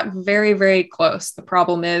 they got very, very close. The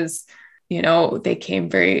problem is, they came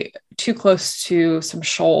too close to some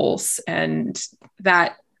shoals, and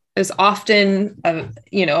that is often, a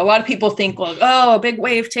lot of people think, like, oh, a big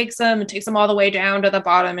wave takes them all the way down to the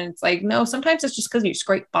bottom. And it's like, no, sometimes it's just because you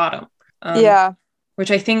scrape bottom.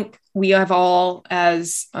 Which I think we have all,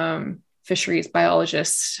 as fisheries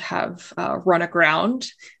biologists, have run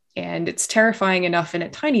aground, and it's terrifying enough in a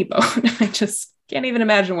tiny boat. I just can't even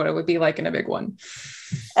imagine what it would be like in a big one.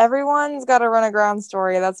 Everyone's got a run aground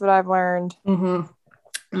story. That's what I've learned.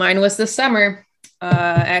 Mm-hmm. Mine was this summer.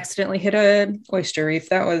 Accidentally hit an oyster reef.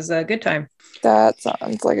 That was a good time. That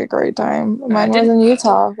sounds like a great time. Mine was in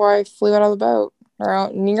Utah, where I flew out of the boat,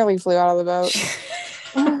 or nearly flew out of the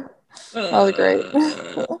boat. That was great.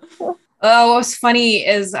 What was funny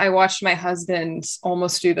is I watched my husband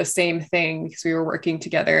almost do the same thing because we were working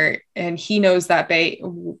together, and he knows that bay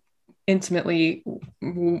intimately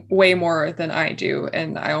way more than I do,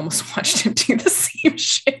 and I almost watched him do the same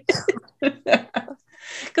shit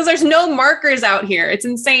because there's no markers out here. It's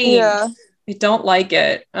insane. Yeah, I don't like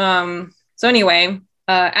it. So anyway,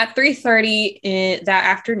 at 3:30 that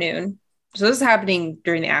afternoon, so this is happening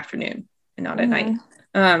during the afternoon and not at night,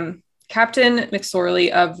 Captain McSorley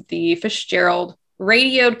of the Fitzgerald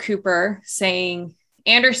radioed Cooper saying,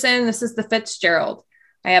 "Anderson, this is the Fitzgerald.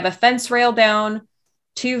 I have a fence rail down,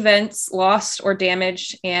 2 vents lost or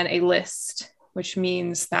damaged, and a list," which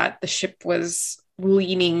means that the ship was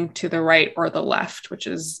leaning to the right or the left, which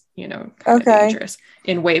is, kind of dangerous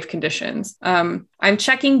in wave conditions. I'm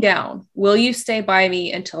checking down. Will you stay by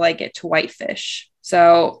me until I get to Whitefish?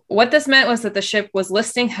 So what this meant was that the ship was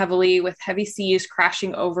listing heavily with heavy seas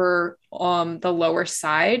crashing over the lower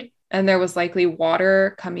side, and there was likely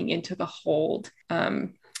water coming into the hold.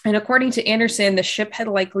 And according to Anderson, the ship had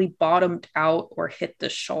likely bottomed out or hit the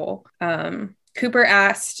shoal. Cooper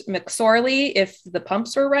asked McSorley if the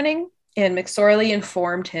pumps were running, and McSorley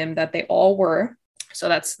informed him that they all were. So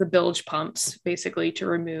that's the bilge pumps, basically to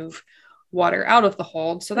remove water out of the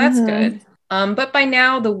hold. So that's good. But by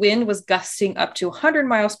now, the wind was gusting up to 100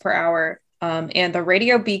 miles per hour, and the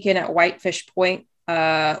radio beacon at Whitefish Point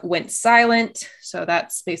went silent. So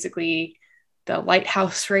that's basically the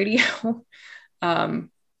lighthouse radio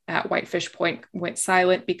at Whitefish Point went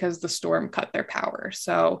silent because the storm cut their power.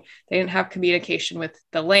 So they didn't have communication with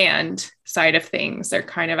the land side of things. They're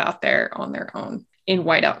kind of out there on their own in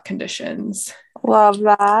whiteout conditions. Love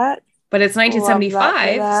that. But it's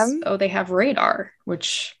 1975, so they have radar,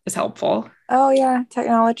 which is helpful. Oh, yeah.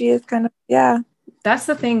 Technology is kind of, yeah. That's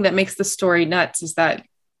the thing that makes the story nuts, is that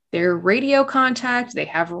they're radio contact, they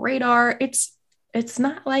have radar. It's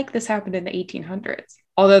not like this happened in the 1800s,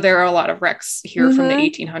 although there are a lot of wrecks here from the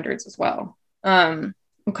 1800s as well.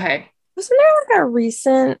 Okay. Wasn't there like a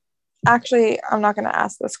recent, actually, I'm not going to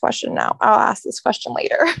ask this question now. I'll ask this question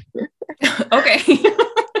later. Okay.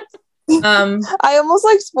 I almost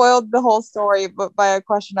like spoiled the whole story, but by a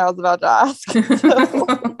question I was about to ask.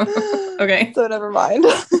 So, okay. So never mind.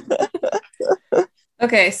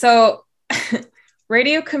 Okay. So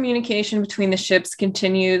radio communication between the ships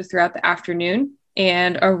continued throughout the afternoon,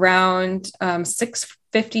 and around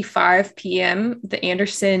 6:55 p.m., the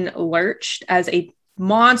Anderson lurched as a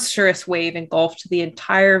monstrous wave engulfed the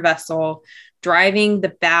entire vessel, driving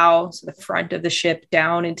the bow, so the front of the ship,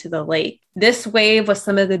 down into the lake. This wave was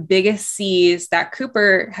some of the biggest seas that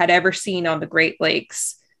Cooper had ever seen on the Great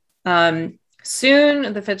Lakes.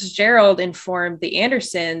 Soon, the Fitzgerald informed the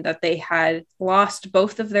Anderson that they had lost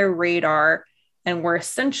both of their radar and were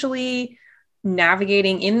essentially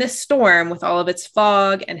navigating in this storm with all of its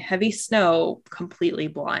fog and heavy snow, completely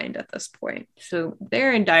blind at this point. So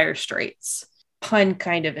they're in dire straits. Pun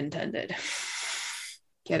kind of intended.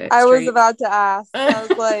 Get it? I was about to ask. I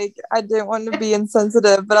was like, I didn't want to be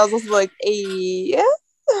insensitive, but I was also like, I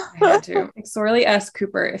had to. McSorley asked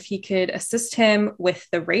Cooper if he could assist him with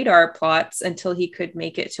the radar plots until he could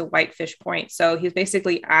make it to Whitefish Point. So he's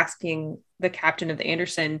basically asking the captain of the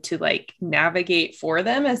Anderson to like navigate for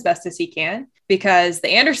them as best as he can, because the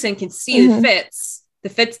Anderson can see the Fitz. The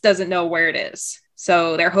Fitz doesn't know where it is.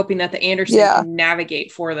 So they're hoping that the Anderson can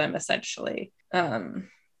navigate for them, essentially.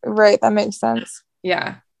 Right. That makes sense.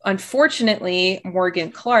 Yeah. Unfortunately,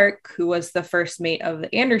 Morgan Clark, who was the first mate of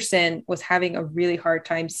the Anderson, was having a really hard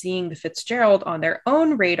time seeing the Fitzgerald on their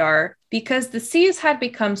own radar because the seas had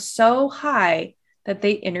become so high that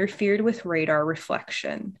they interfered with radar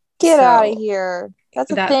reflection. Get out of here.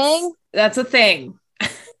 That's a thing? That's a thing.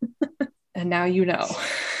 And now you know.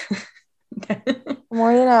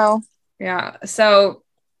 More you know. Yeah. So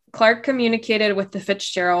Clark communicated with the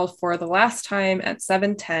Fitzgerald for the last time at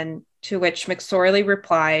 7:10, to which McSorley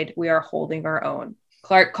replied, "We are holding our own."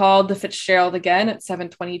 Clark called the Fitzgerald again at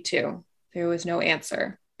 7:22. There was no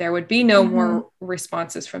answer. There would be no more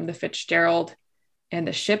responses from the Fitzgerald, and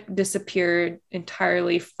the ship disappeared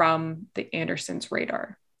entirely from the Anderson's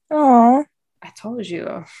radar. Oh, I told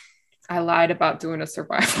you. I lied about doing a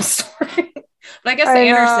survival story. But I guess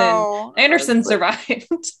the Anderson survived.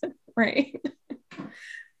 Right.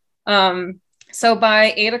 So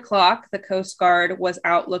by 8 o'clock, the Coast Guard was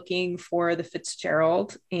out looking for the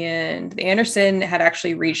Fitzgerald, and the Anderson had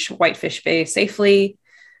actually reached Whitefish Bay safely.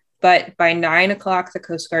 But by 9 o'clock, the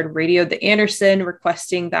Coast Guard radioed the Anderson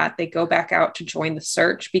requesting that they go back out to join the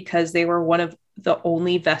search because they were one of the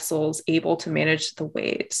only vessels able to manage the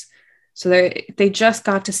waves. So they just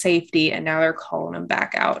got to safety, and now they're calling them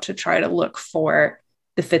back out to try to look for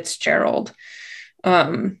the Fitzgerald.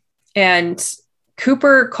 And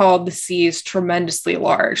Cooper called the seas tremendously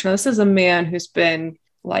large. Now, this is a man who's been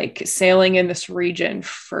like sailing in this region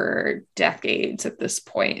for decades at this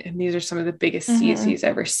point. And these are some of the biggest seas he's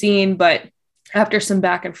ever seen. But after some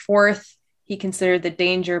back and forth, he considered the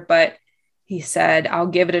danger, but he said, "I'll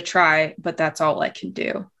give it a try, but that's all I can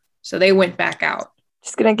do." So they went back out.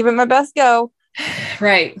 Just going to give it my best go.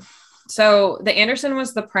 Right. So the Anderson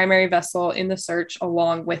was the primary vessel in the search,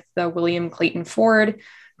 along with the William Clayton Ford,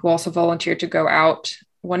 who also volunteered to go out.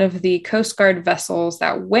 One of the Coast Guard vessels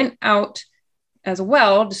that went out as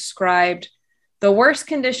well described the worst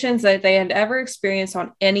conditions that they had ever experienced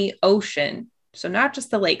on any ocean. So not just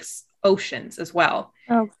the lakes, oceans as well.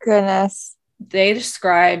 Oh, goodness. They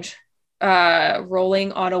described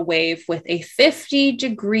rolling on a wave with a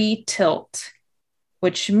 50-degree tilt,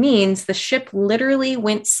 which means the ship literally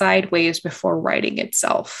went sideways before righting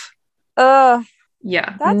itself. Ugh.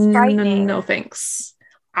 Yeah. That's frightening. No thanks.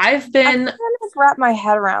 I can't wrap my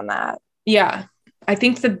head around that. Yeah. I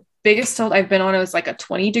think the biggest tilt I've been on was like a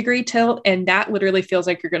 20-degree tilt, and that literally feels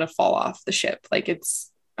like you're going to fall off the ship. Like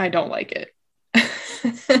I don't like it.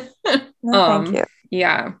 No, thank you.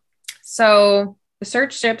 Yeah. So the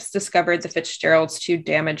search ships discovered the Fitzgerald's 2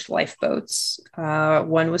 damaged lifeboats.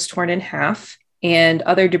 One was torn in half, and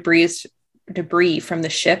other debris from the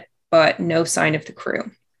ship, but no sign of the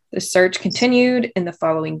crew. The search continued in the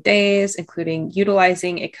following days, including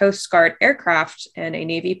utilizing a Coast Guard aircraft and a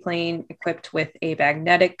Navy plane equipped with a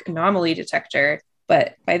magnetic anomaly detector.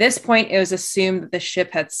 But by this point, it was assumed that the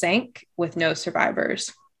ship had sank with no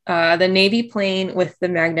survivors. The Navy plane with the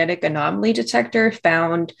magnetic anomaly detector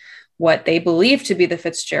found what they believed to be the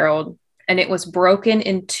Fitzgerald, and it was broken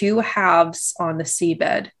in 2 halves on the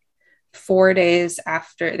seabed. 4 days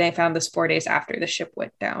after, they found this 4 days after the ship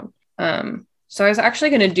went down. So I was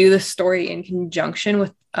actually going to do this story in conjunction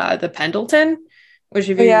with the Pendleton, which,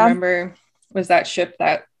 if you remember, was that ship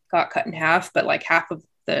that got cut in half, but like half of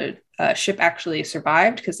the ship actually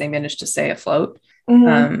survived because they managed to stay afloat.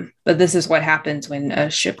 Mm-hmm. But this is what happens when a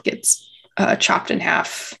ship gets chopped in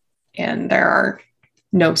half and there are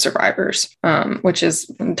no survivors, which is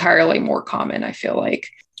entirely more common, I feel like.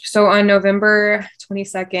 So on November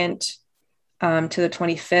 22nd, to the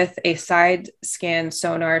 25th, a side scan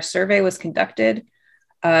sonar survey was conducted.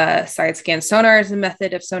 Side scan sonar is a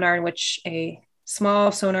method of sonar in which a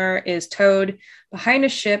small sonar is towed behind a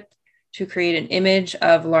ship to create an image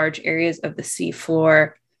of large areas of the sea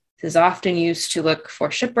floor. This is often used to look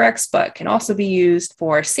for shipwrecks, but can also be used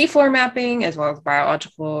for seafloor mapping as well as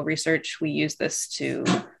biological research. We use this to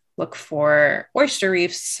look for oyster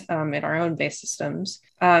reefs in our own bay systems.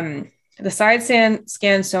 The side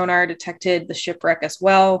scan sonar detected the shipwreck as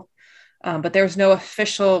well, but there was no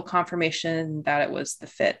official confirmation that it was the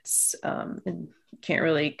Fitz. And you can't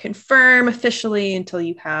really confirm officially until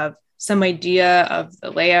you have some idea of the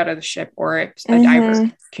layout of the ship, or if a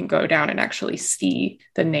diver can go down and actually see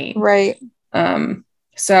the name. Right.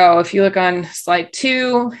 So if you look on slide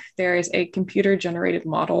 2, there is a computer-generated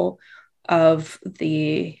model of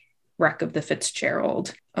the wreck of the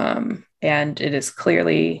Fitzgerald, and it is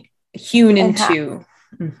clearly hewn into.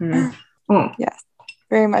 Yes,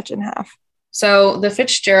 very much in half. So the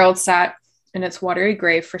Fitzgerald sat in its watery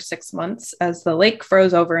grave for 6 months as the lake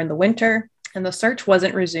froze over in the winter, and the search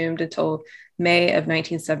wasn't resumed until May of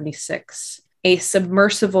 1976. A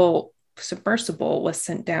submersible was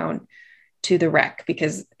sent down to the wreck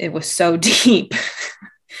because it was so deep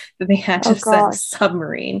that they had to send a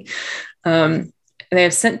submarine. They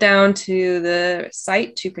have sent down to the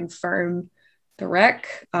site to confirm the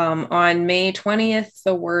wreck. On May 20th,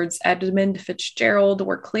 the words Edmund Fitzgerald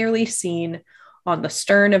were clearly seen on the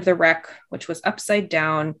stern of the wreck, which was upside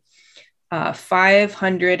down,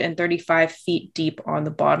 535 feet deep on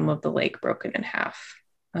the bottom of the lake, broken in half.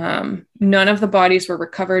 None of the bodies were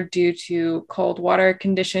recovered due to cold water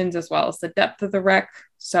conditions as well as the depth of the wreck.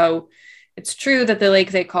 So it's true that the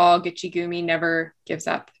lake they call Gitchigumi never gives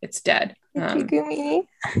up. It's dead. Gitchigumi.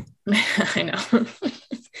 I know.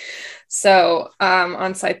 So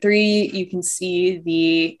on slide 3, you can see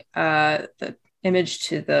the image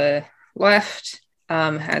to the left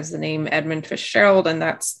has the name Edmund Fitzgerald, and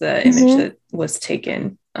that's the image that was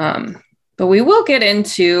taken. But we will get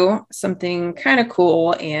into something kind of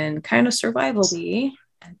cool and kind of survival-y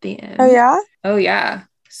at the end. Oh, yeah? Oh, yeah.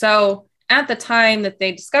 So at the time that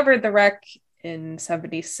they discovered the wreck in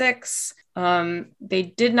 76,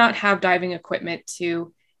 they did not have diving equipment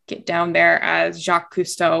to get down there, as Jacques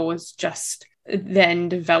Cousteau was just then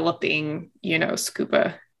developing,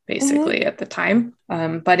 scuba basically at the time.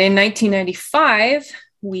 But in 1995,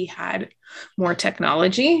 we had more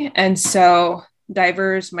technology. And so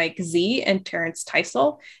divers Mike Z and Terrence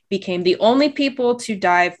Teisel became the only people to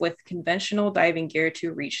dive with conventional diving gear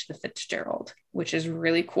to reach the Fitzgerald, which is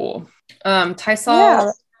really cool.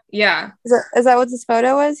 Teisel, yeah. Is that what this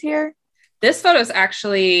photo is here? This photo is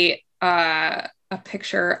actually a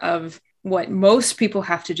picture of what most people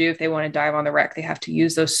have to do if they want to dive on the wreck. They have to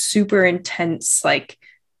use those super intense, like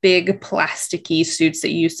big plasticky suits that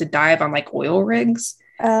you use to dive on like oil rigs.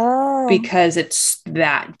 Oh. Because it's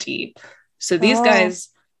that deep. So these guys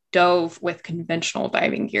dove with conventional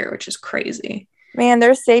diving gear, which is crazy. Man,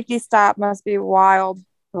 their safety stop must be wild.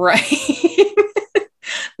 Right.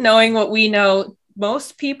 Knowing what we know,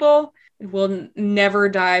 most people will never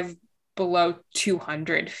dive below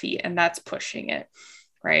 200 feet, and that's pushing it,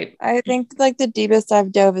 right? I think like the deepest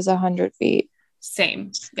I've dove is 100 feet.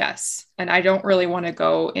 Same, yes. And I don't really want to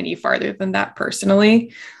go any farther than that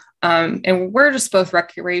personally. And we're just both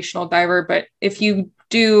recreational diver, but if you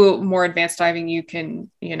do more advanced diving, you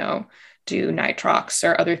can, do nitrox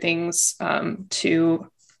or other things to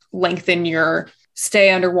lengthen your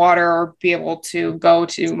stay underwater or be able to go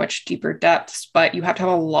to much deeper depths, but you have to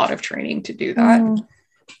have a lot of training to do that.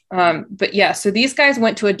 But yeah, so these guys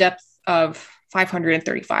went to a depth of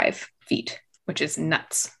 535 feet, which is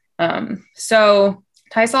nuts. So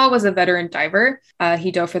Tysol was a veteran diver.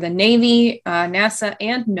 He dove for the Navy, NASA,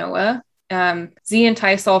 and NOAA. Z and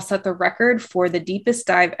Tysol set the record for the deepest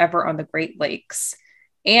dive ever on the Great Lakes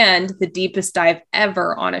and the deepest dive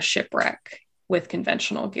ever on a shipwreck with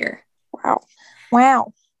conventional gear.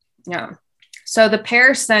 Wow. Yeah. So the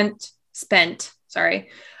pair spent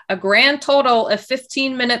a grand total of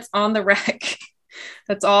 15 minutes on the wreck.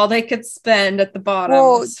 That's all they could spend at the bottom.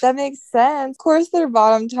 Well, that makes sense. Of course, their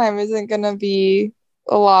bottom time isn't going to be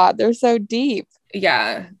a lot. They're so deep.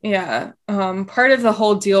 Yeah. Part of the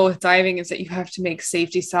whole deal with diving is that you have to make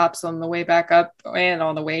safety stops on the way back up and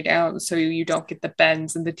on the way down, so you don't get the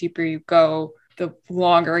bends, and the deeper you go, the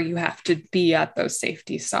longer you have to be at those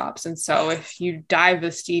safety stops. And so if you dive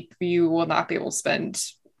this deep, you will not be able to spend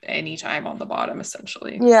any time on the bottom,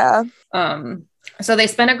 essentially. Yeah. So they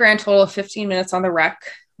spent a grand total of 15 minutes on the wreck,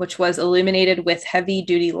 which was illuminated with heavy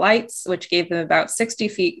duty lights, which gave them about 60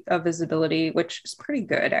 feet of visibility, which is pretty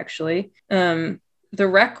good, actually. The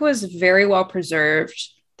wreck was very well preserved.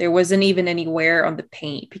 There wasn't even any wear on the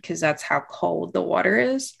paint because that's how cold the water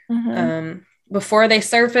is. Before they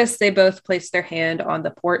surfaced, they both placed their hand on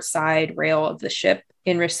the port side rail of the ship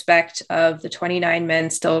in respect of the 29 men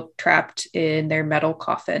still trapped in their metal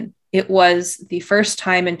coffin. It was the first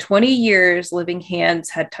time in 20 years living hands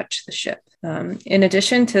had touched the ship. In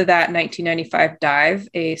addition to that 1995 dive,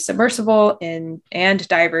 a submersible and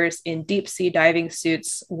divers in deep sea diving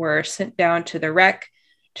suits were sent down to the wreck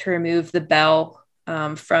to remove the bell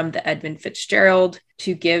from the Edmund Fitzgerald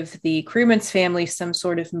to give the crewman's family some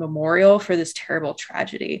sort of memorial for this terrible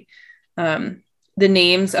tragedy. The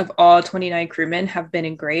names of all 29 crewmen have been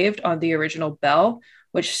engraved on the original bell,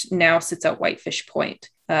 which now sits at Whitefish Point.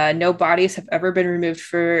 No bodies have ever been removed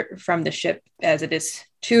from the ship, as it is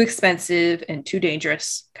too expensive and too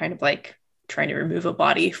dangerous, kind of like trying to remove a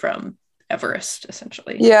body from Everest,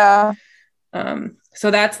 essentially. Yeah.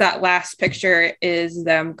 So that's that last picture is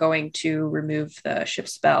them going to remove the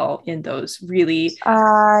ship's bell in those really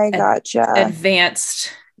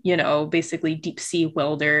advanced, basically deep sea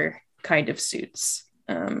welder kind of suits.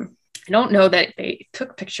 I don't know that they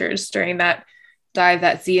took pictures during that dive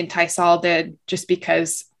that Z and Tysol did just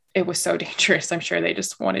because it was so dangerous. I'm sure they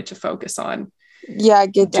just wanted to focus on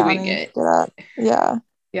get doing it. Yeah.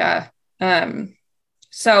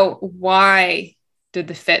 So why did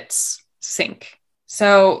the Fitz sink?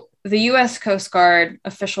 So the U.S. Coast Guard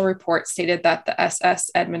official report stated that the SS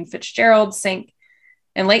Edmund Fitzgerald sank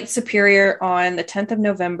in Lake Superior on the 10th of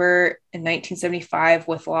November in 1975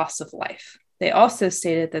 with loss of life. They also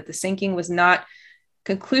stated that the sinking was not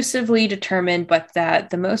conclusively determined, but that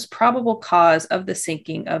the most probable cause of the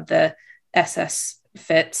sinking of the SS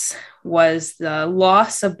Fitz was the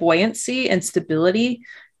loss of buoyancy and stability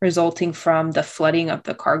resulting from the flooding of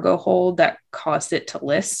the cargo hold that caused it to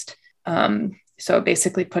list. So it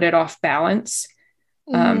basically put it off balance.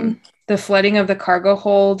 The flooding of the cargo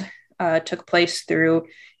hold took place through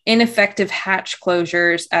ineffective hatch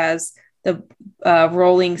closures as the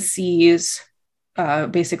rolling seas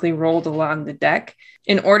basically rolled along the deck.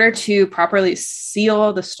 In order to properly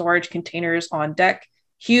seal the storage containers on deck,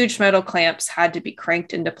 huge metal clamps had to be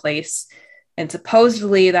cranked into place. And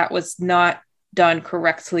supposedly that was not done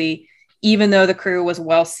correctly, even though the crew was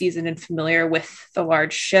well seasoned and familiar with the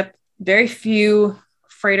large ship. Very few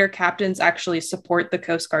freighter captains actually support the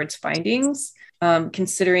Coast Guard's findings,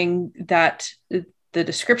 considering that the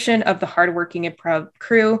description of the hardworking and proud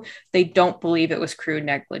crew, they don't believe it was crew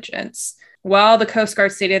negligence. While the Coast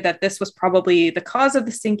Guard stated that this was probably the cause of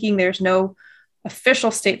the sinking, there's no official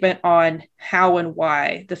statement on how and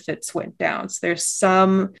why the Fitz went down. So there's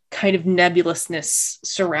some kind of nebulousness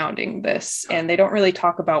surrounding this, and they don't really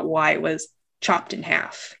talk about why it was chopped in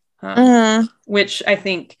half, which I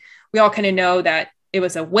think we all kind of know that it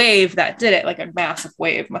was a wave that did it, like a massive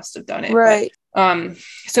wave must have done it. Right. But,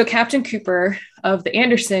 so Captain Cooper of the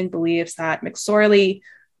Anderson believes that McSorley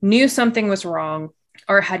knew something was wrong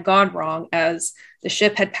or had gone wrong as the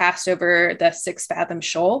ship had passed over the 6 Fathom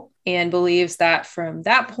Shoal, and believes that from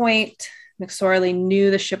that point, McSorley knew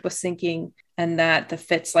the ship was sinking and that the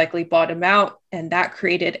fits likely bottomed out, and that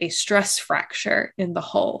created a stress fracture in the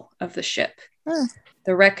hull of the ship.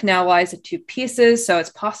 The wreck now lies in two pieces, so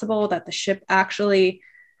it's possible that the ship actually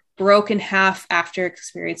broke in half after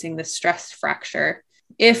experiencing the stress fracture.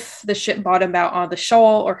 If the ship bottomed out on the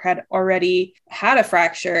shoal or had already had a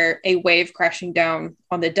fracture, a wave crashing down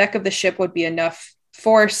on the deck of the ship would be enough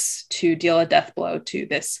force to deal a death blow to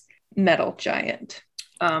this metal giant.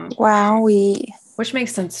 Wowee. Which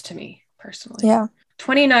makes sense to me, personally. Yeah.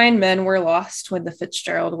 29 men were lost when the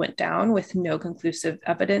Fitzgerald went down, with no conclusive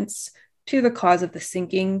evidence to the cause of the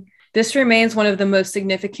sinking. This remains one of the most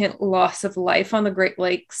significant loss of life on the Great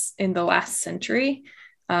Lakes in the last century.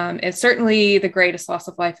 It's certainly the greatest loss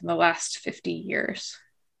of life in the last 50 years.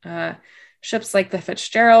 Ships like the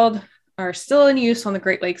Fitzgerald are still in use on the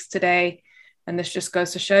Great Lakes today. And this just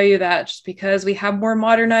goes to show you that just because we have more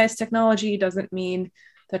modernized technology doesn't mean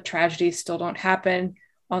that tragedies still don't happen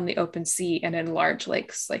on the open sea and in large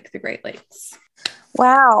lakes like the Great Lakes.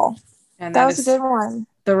 Wow. And that was a good one.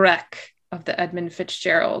 The wreck of the Edmund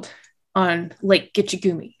Fitzgerald on Lake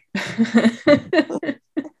Gitchigumi.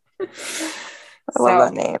 I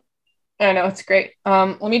love that name. I know, it's great.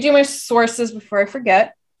 Let me do my sources before I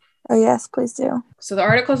forget. Oh, yes, please do. So the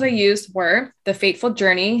articles I used were The Fateful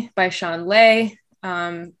Journey by Sean Lay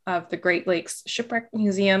of the Great Lakes Shipwreck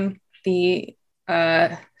Museum, The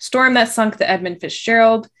Storm That Sunk the Edmund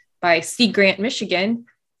Fitzgerald by Sea Grant, Michigan.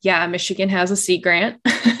 Yeah, Michigan has a Sea Grant.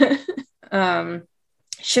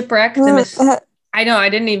 Shipwreck. I know, I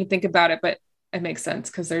didn't even think about it, but it makes sense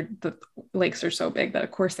because the lakes are so big that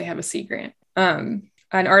of course they have a Sea Grant.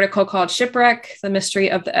 An article called Shipwreck, The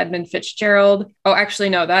Mystery of the Edmund Fitzgerald. Oh, actually,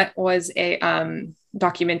 no, that was a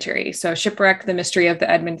documentary. So Shipwreck, The Mystery of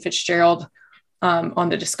the Edmund Fitzgerald on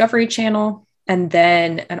the Discovery Channel. And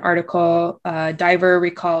then an article, Diver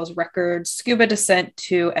Recalls Record Scuba Descent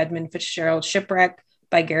to Edmund Fitzgerald Shipwreck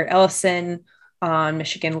by Garrett Ellison on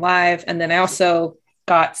Michigan Live. And then I also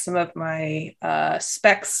got some of my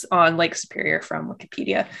specs on Lake Superior from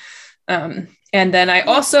Wikipedia. And then I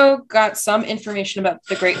also got some information about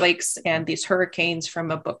the Great Lakes and these hurricanes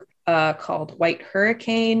from a book called White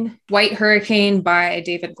Hurricane by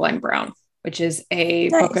David Glenn Brown, which is a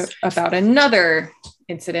book about another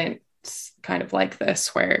incident kind of like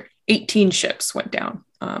this, where 18 ships went down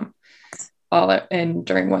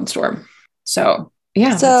during one storm. So,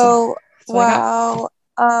 yeah. So, wow.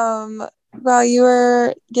 While you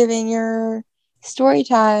were giving your story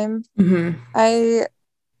time,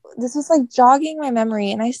 this was like jogging my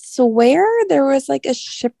memory, and I swear there was like a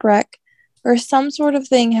shipwreck or some sort of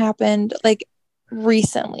thing happened like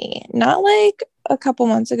recently, not like a couple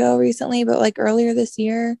months ago recently, but like earlier this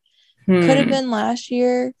year. Could have been last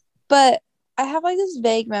year, but I have like this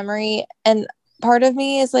vague memory, and part of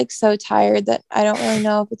me is like so tired that I don't really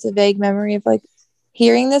know if it's a vague memory of like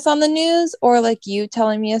hearing this on the news or like you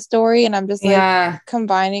telling me a story and I'm just like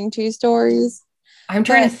combining two stories. I'm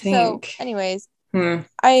trying to think. So anyways,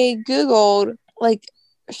 I Googled like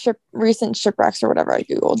recent shipwrecks or whatever I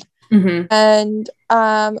Googled. And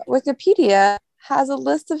Wikipedia has a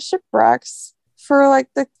list of shipwrecks for like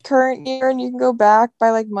the current year, and you can go back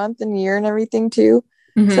by like month and year and everything too.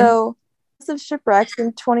 So list of shipwrecks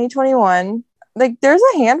in 2021, like there's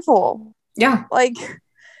a handful. Yeah. Like,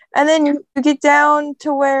 and then you get down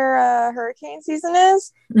to where hurricane season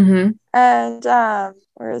is. And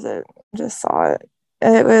where is it? I just saw it.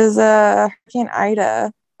 It was Hurricane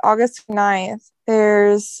Ida, August 9th.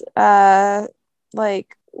 There's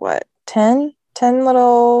like what, 10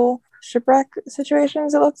 little shipwreck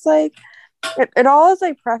situations, it looks like. It all is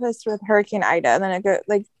like prefaced with Hurricane Ida, and then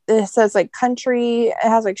it says like country, it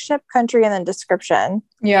has like ship, country, and then description.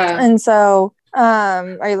 Yeah. And so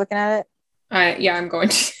are you looking at it? Yeah, I'm going.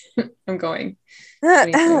 I'm going.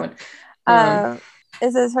 It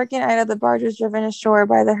says Hurricane Ida, the barge was driven ashore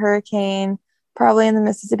by the hurricane, probably in the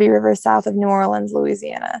Mississippi River south of New Orleans,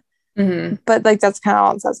 Louisiana. But like that's kind of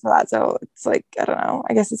all it says for that. So it's like, I don't know,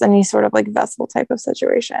 I guess it's any sort of like vessel type of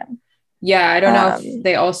situation. Yeah, I don't know if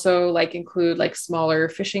they also like include like smaller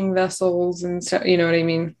fishing vessels and stuff, you know what I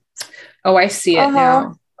mean? Oh, I see it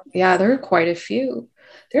now. Yeah, there are quite a few.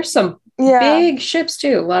 There's some big ships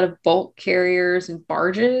too, a lot of bulk carriers and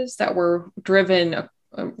barges that were driven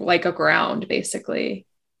like aground, basically.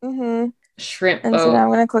 Shrimp boat. So now I'm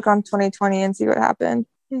going to click on 2020 and see what happened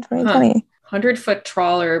in 2020. 100-foot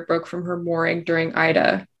trawler broke from her mooring during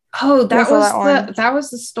Ida. Oh, that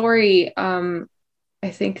was the story. I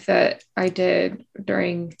think that I did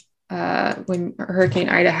during when Hurricane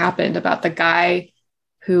Ida happened, about the guy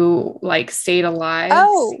who like stayed alive.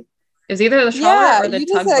 Oh, it was either the trawler or the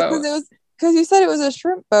tugboat. Because you said it was a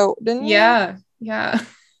shrimp boat, didn't you? Yeah.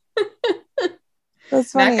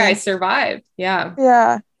 That's That funny. guy survived. Yeah.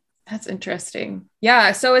 Yeah. That's interesting.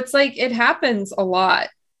 Yeah. So it's like it happens a lot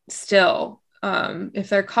still. If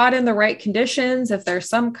they're caught in the right conditions, if there's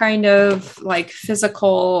some kind of like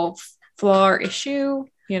physical flaw or issue,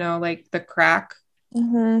 like the crack,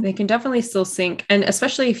 Mm-hmm. they can definitely still sink. And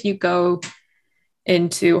especially if you go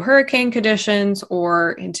into hurricane conditions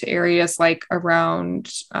or into areas like around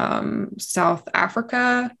South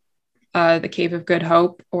Africa, the Cape of Good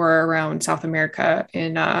Hope, or around South America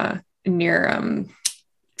in near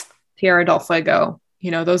Tierra del Fuego.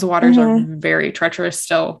 Those waters are Mm-hmm. very treacherous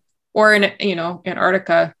still. Or in,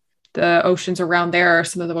 Antarctica, the oceans around there are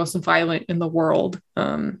some of the most violent in the world.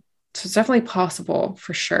 So it's definitely possible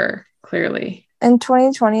for sure, clearly. In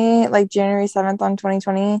 2020, like January 7th on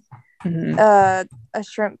 2020, Mhm. a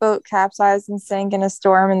shrimp boat capsized and sank in a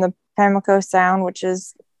storm in the Pamlico Sound, which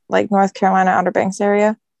is like North Carolina Outer Banks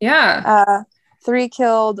area. Yeah. 3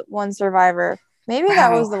 killed, 1 survivor. Maybe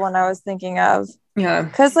that was Wow. the one I was thinking of. Yeah.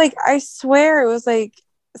 Because, like, I swear it was like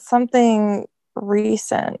something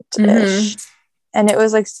recent-ish. Mhm. And it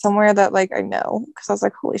was like somewhere that like I know, because I was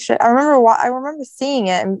like, holy shit. I remember seeing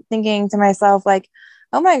it and thinking to myself, like,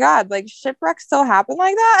 oh my God, like shipwrecks still happen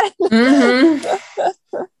like that.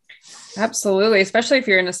 Mhm. Absolutely, especially if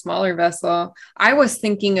you're in a smaller vessel. I was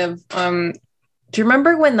thinking of do you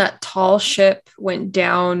remember when that tall ship went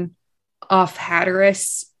down off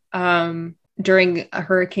Hatteras during a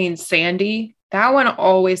Hurricane Sandy? That one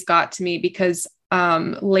always got to me because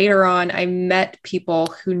later on I met people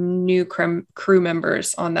who knew crew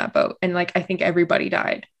members on that boat, and like I think everybody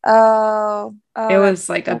died. It was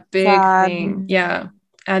like a that's big sad. thing. Yeah.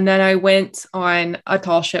 And then I went on a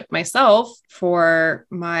tall ship myself for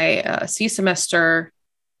my sea semester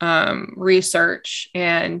research.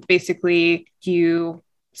 And basically, you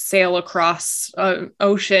sail across an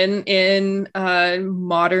ocean in a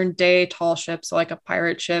modern day tall ship. So, like a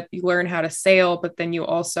pirate ship, you learn how to sail, but then you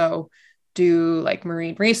also do like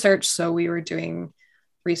marine research. So, we were doing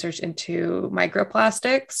research into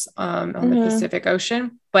microplastics on the Mm-hmm. Pacific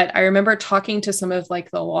Ocean. But I remember talking to some of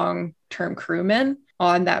like the long-term crewmen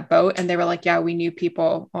on that boat, and they were like, "Yeah, we knew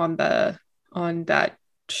people on that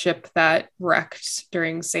ship that wrecked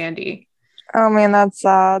during Sandy." Oh man, that's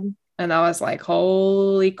sad. And I was like,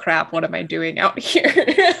 "Holy crap, what am I doing out here?"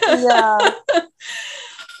 Yeah.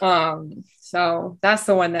 So that's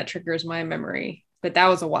the one that triggers my memory. But that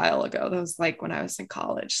was a while ago. That was like when I was in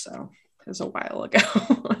college, so it was a while ago.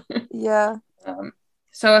 Yeah.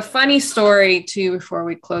 So a funny story too, before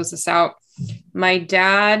we close this out. My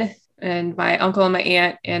dad and my uncle and my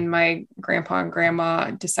aunt and my grandpa and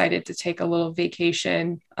grandma decided to take a little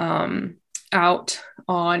vacation out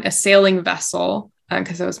on a sailing vessel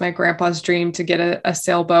because it was my grandpa's dream to get a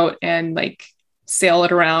sailboat and like sail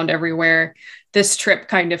it around everywhere. This trip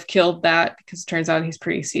kind of killed that because it turns out he's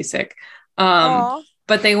pretty seasick. Aw.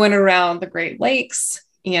 But they went around the Great Lakes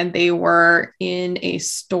and they were in a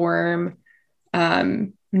storm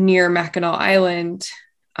near Mackinac Island.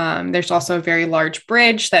 There's also a very large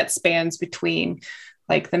bridge that spans between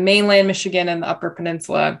like the mainland Michigan and the Upper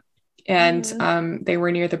Peninsula. And they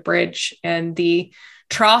were near the bridge, and the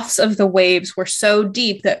troughs of the waves were so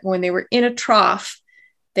deep that when they were in a trough,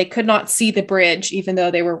 they could not see the bridge, even though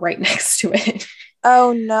they were right next to it.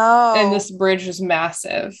 Oh no. And this bridge was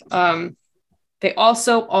massive. They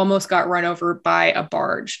also almost got run over by a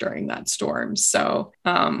barge during that storm. So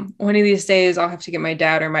one of these days, I'll have to get my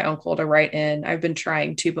dad or my uncle to write in. I've been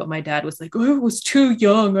trying to, but my dad was like, "Oh, I was too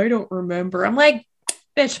young. I don't remember." I'm like,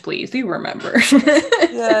 "Bitch, please, you remember."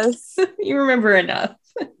 Yes. You remember enough.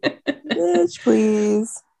 Bitch,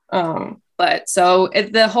 please. But so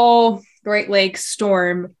the whole Great Lakes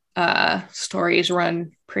storm stories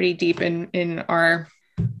run pretty deep in our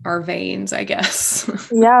veins, I guess.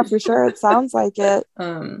 Yeah, for sure. It sounds like it.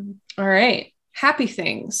 All right. Happy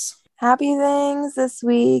things. Happy things this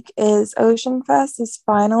week is Ocean Fest is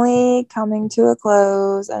finally coming to a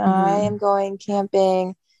close, and I am going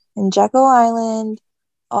camping in Jekyll Island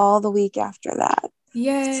all the week after that.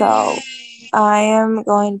 Yay. So I am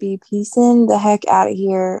going to be piecing the heck out of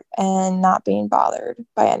here and not being bothered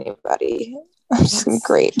by anybody. It's just gonna be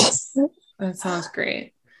great. That sounds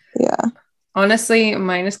great. Yeah. Honestly,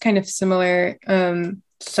 mine is kind of similar.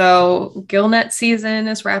 So gillnet season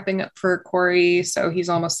is wrapping up for Corey. So he's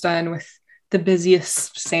almost done with the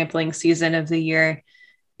busiest sampling season of the year.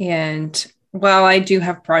 And while I do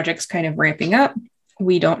have projects kind of ramping up,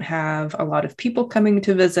 we don't have a lot of people coming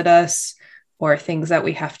to visit us or things that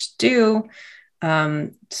we have to do.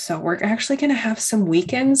 So we're actually going to have some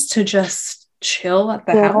weekends to just chill at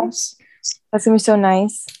the house. That's going to be so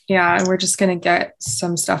nice. Yeah. And we're just going to get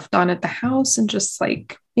some stuff done at the house and just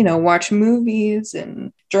like watch movies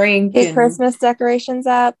and drink Get and Christmas decorations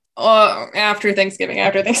up. after Thanksgiving.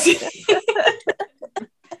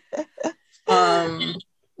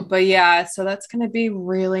 But yeah, so that's gonna be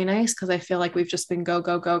really nice because I feel like we've just been go,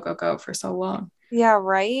 go, go, go, go for so long. Yeah,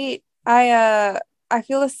 right. I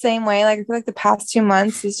feel the same way. Like I feel like the past 2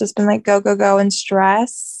 months has just been like go, go, go and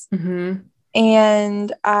stress. Mm-hmm.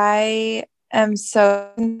 And I am so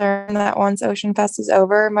concerned that once Ocean Fest is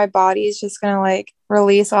over, my body is just gonna like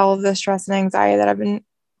release all of the stress and anxiety that I've been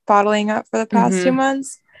bottling up for the past 2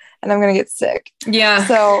 months, and I'm gonna get sick. Yeah.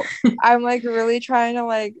 So I'm like really trying to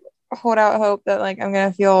like hold out hope that like I'm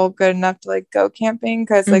gonna feel good enough to like go camping,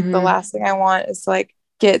 because like the last thing I want is to like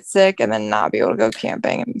get sick and then not be able to go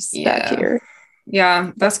camping and be stuck here.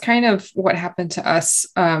 Yeah, that's kind of what happened to us.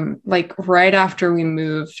 Like right after we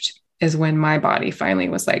moved is when my body finally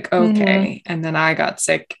was like, okay. And then I got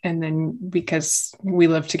sick. And then because we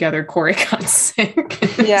lived together, Corey got sick.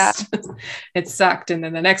 Yeah. It sucked. And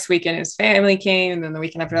then the next weekend his family came. And then the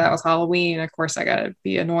weekend after that was Halloween. Of course, I got to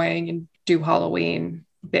be annoying and do Halloween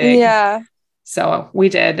big. Yeah. So we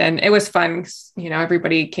did. And it was fun.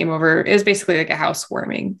 Everybody came over. It was basically like a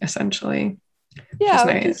housewarming, essentially. Yeah,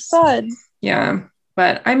 which is fun. Yeah,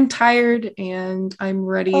 but I'm tired and I'm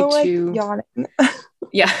ready to yawning.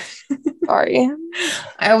 Yeah. Sorry.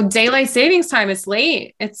 Oh, daylight savings time. It's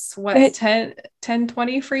late. It's what,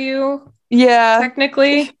 10:20 for you? Yeah.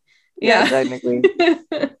 Technically. Yeah, technically.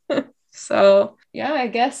 So yeah, I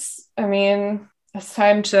guess, it's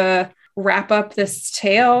time to wrap up this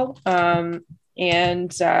tale. And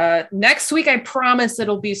next week, I promise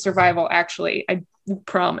it'll be survival. Actually, I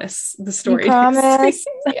promise the story. You promise?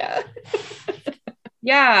 Yeah.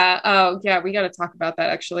 Yeah. Oh, yeah. We got to talk about that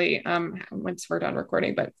actually. Once we're done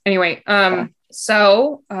recording. But anyway,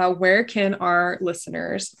 so where can our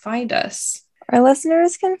listeners find us? Our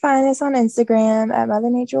listeners can find us on Instagram at Mother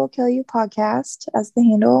Nature Will Kill You Podcast as the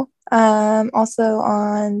handle. Also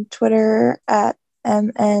on Twitter at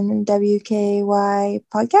MNWKY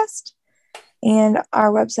Podcast. And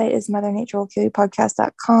our website is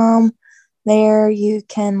mothernatureWillKillYouPodcast.com. There you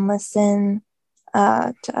can listen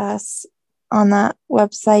to us on that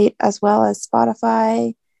website, as well as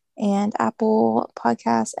Spotify and Apple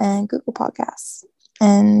Podcasts and Google Podcasts.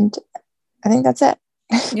 And I think that's it.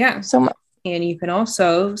 Yeah. So much. And you can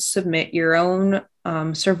also submit your own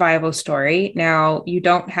survival story. Now, you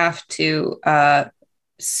don't have to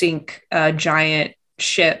sink a giant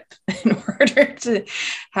ship in order to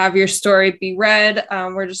have your story be read.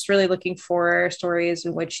 We're just really looking for stories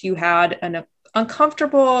in which you had an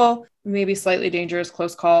uncomfortable, maybe slightly dangerous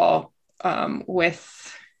close call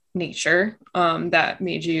with nature that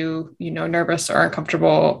made you, nervous or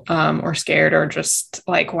uncomfortable or scared, or just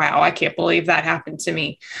like, wow, I can't believe that happened to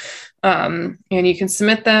me. And you can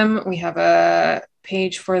submit them. We have a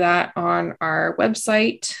page for that on our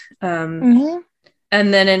website.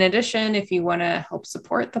 And then in addition, if you want to help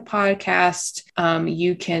support the podcast,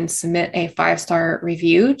 you can submit a 5-star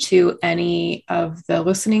review to any of the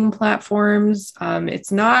listening platforms.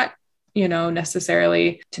 It's not,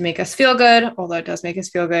 necessarily to make us feel good, although it does make us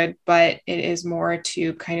feel good, but it is more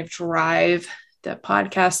to kind of drive the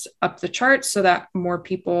podcast up the charts so that more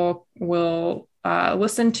people will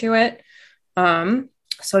listen to it.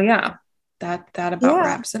 So yeah, that about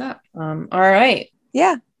wraps it up. All right.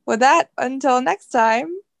 Yeah. With that, until next time,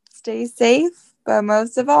 stay safe, but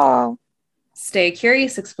most of all, stay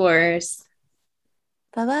curious, explorers.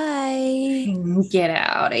 Bye-bye. Get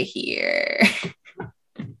out of here.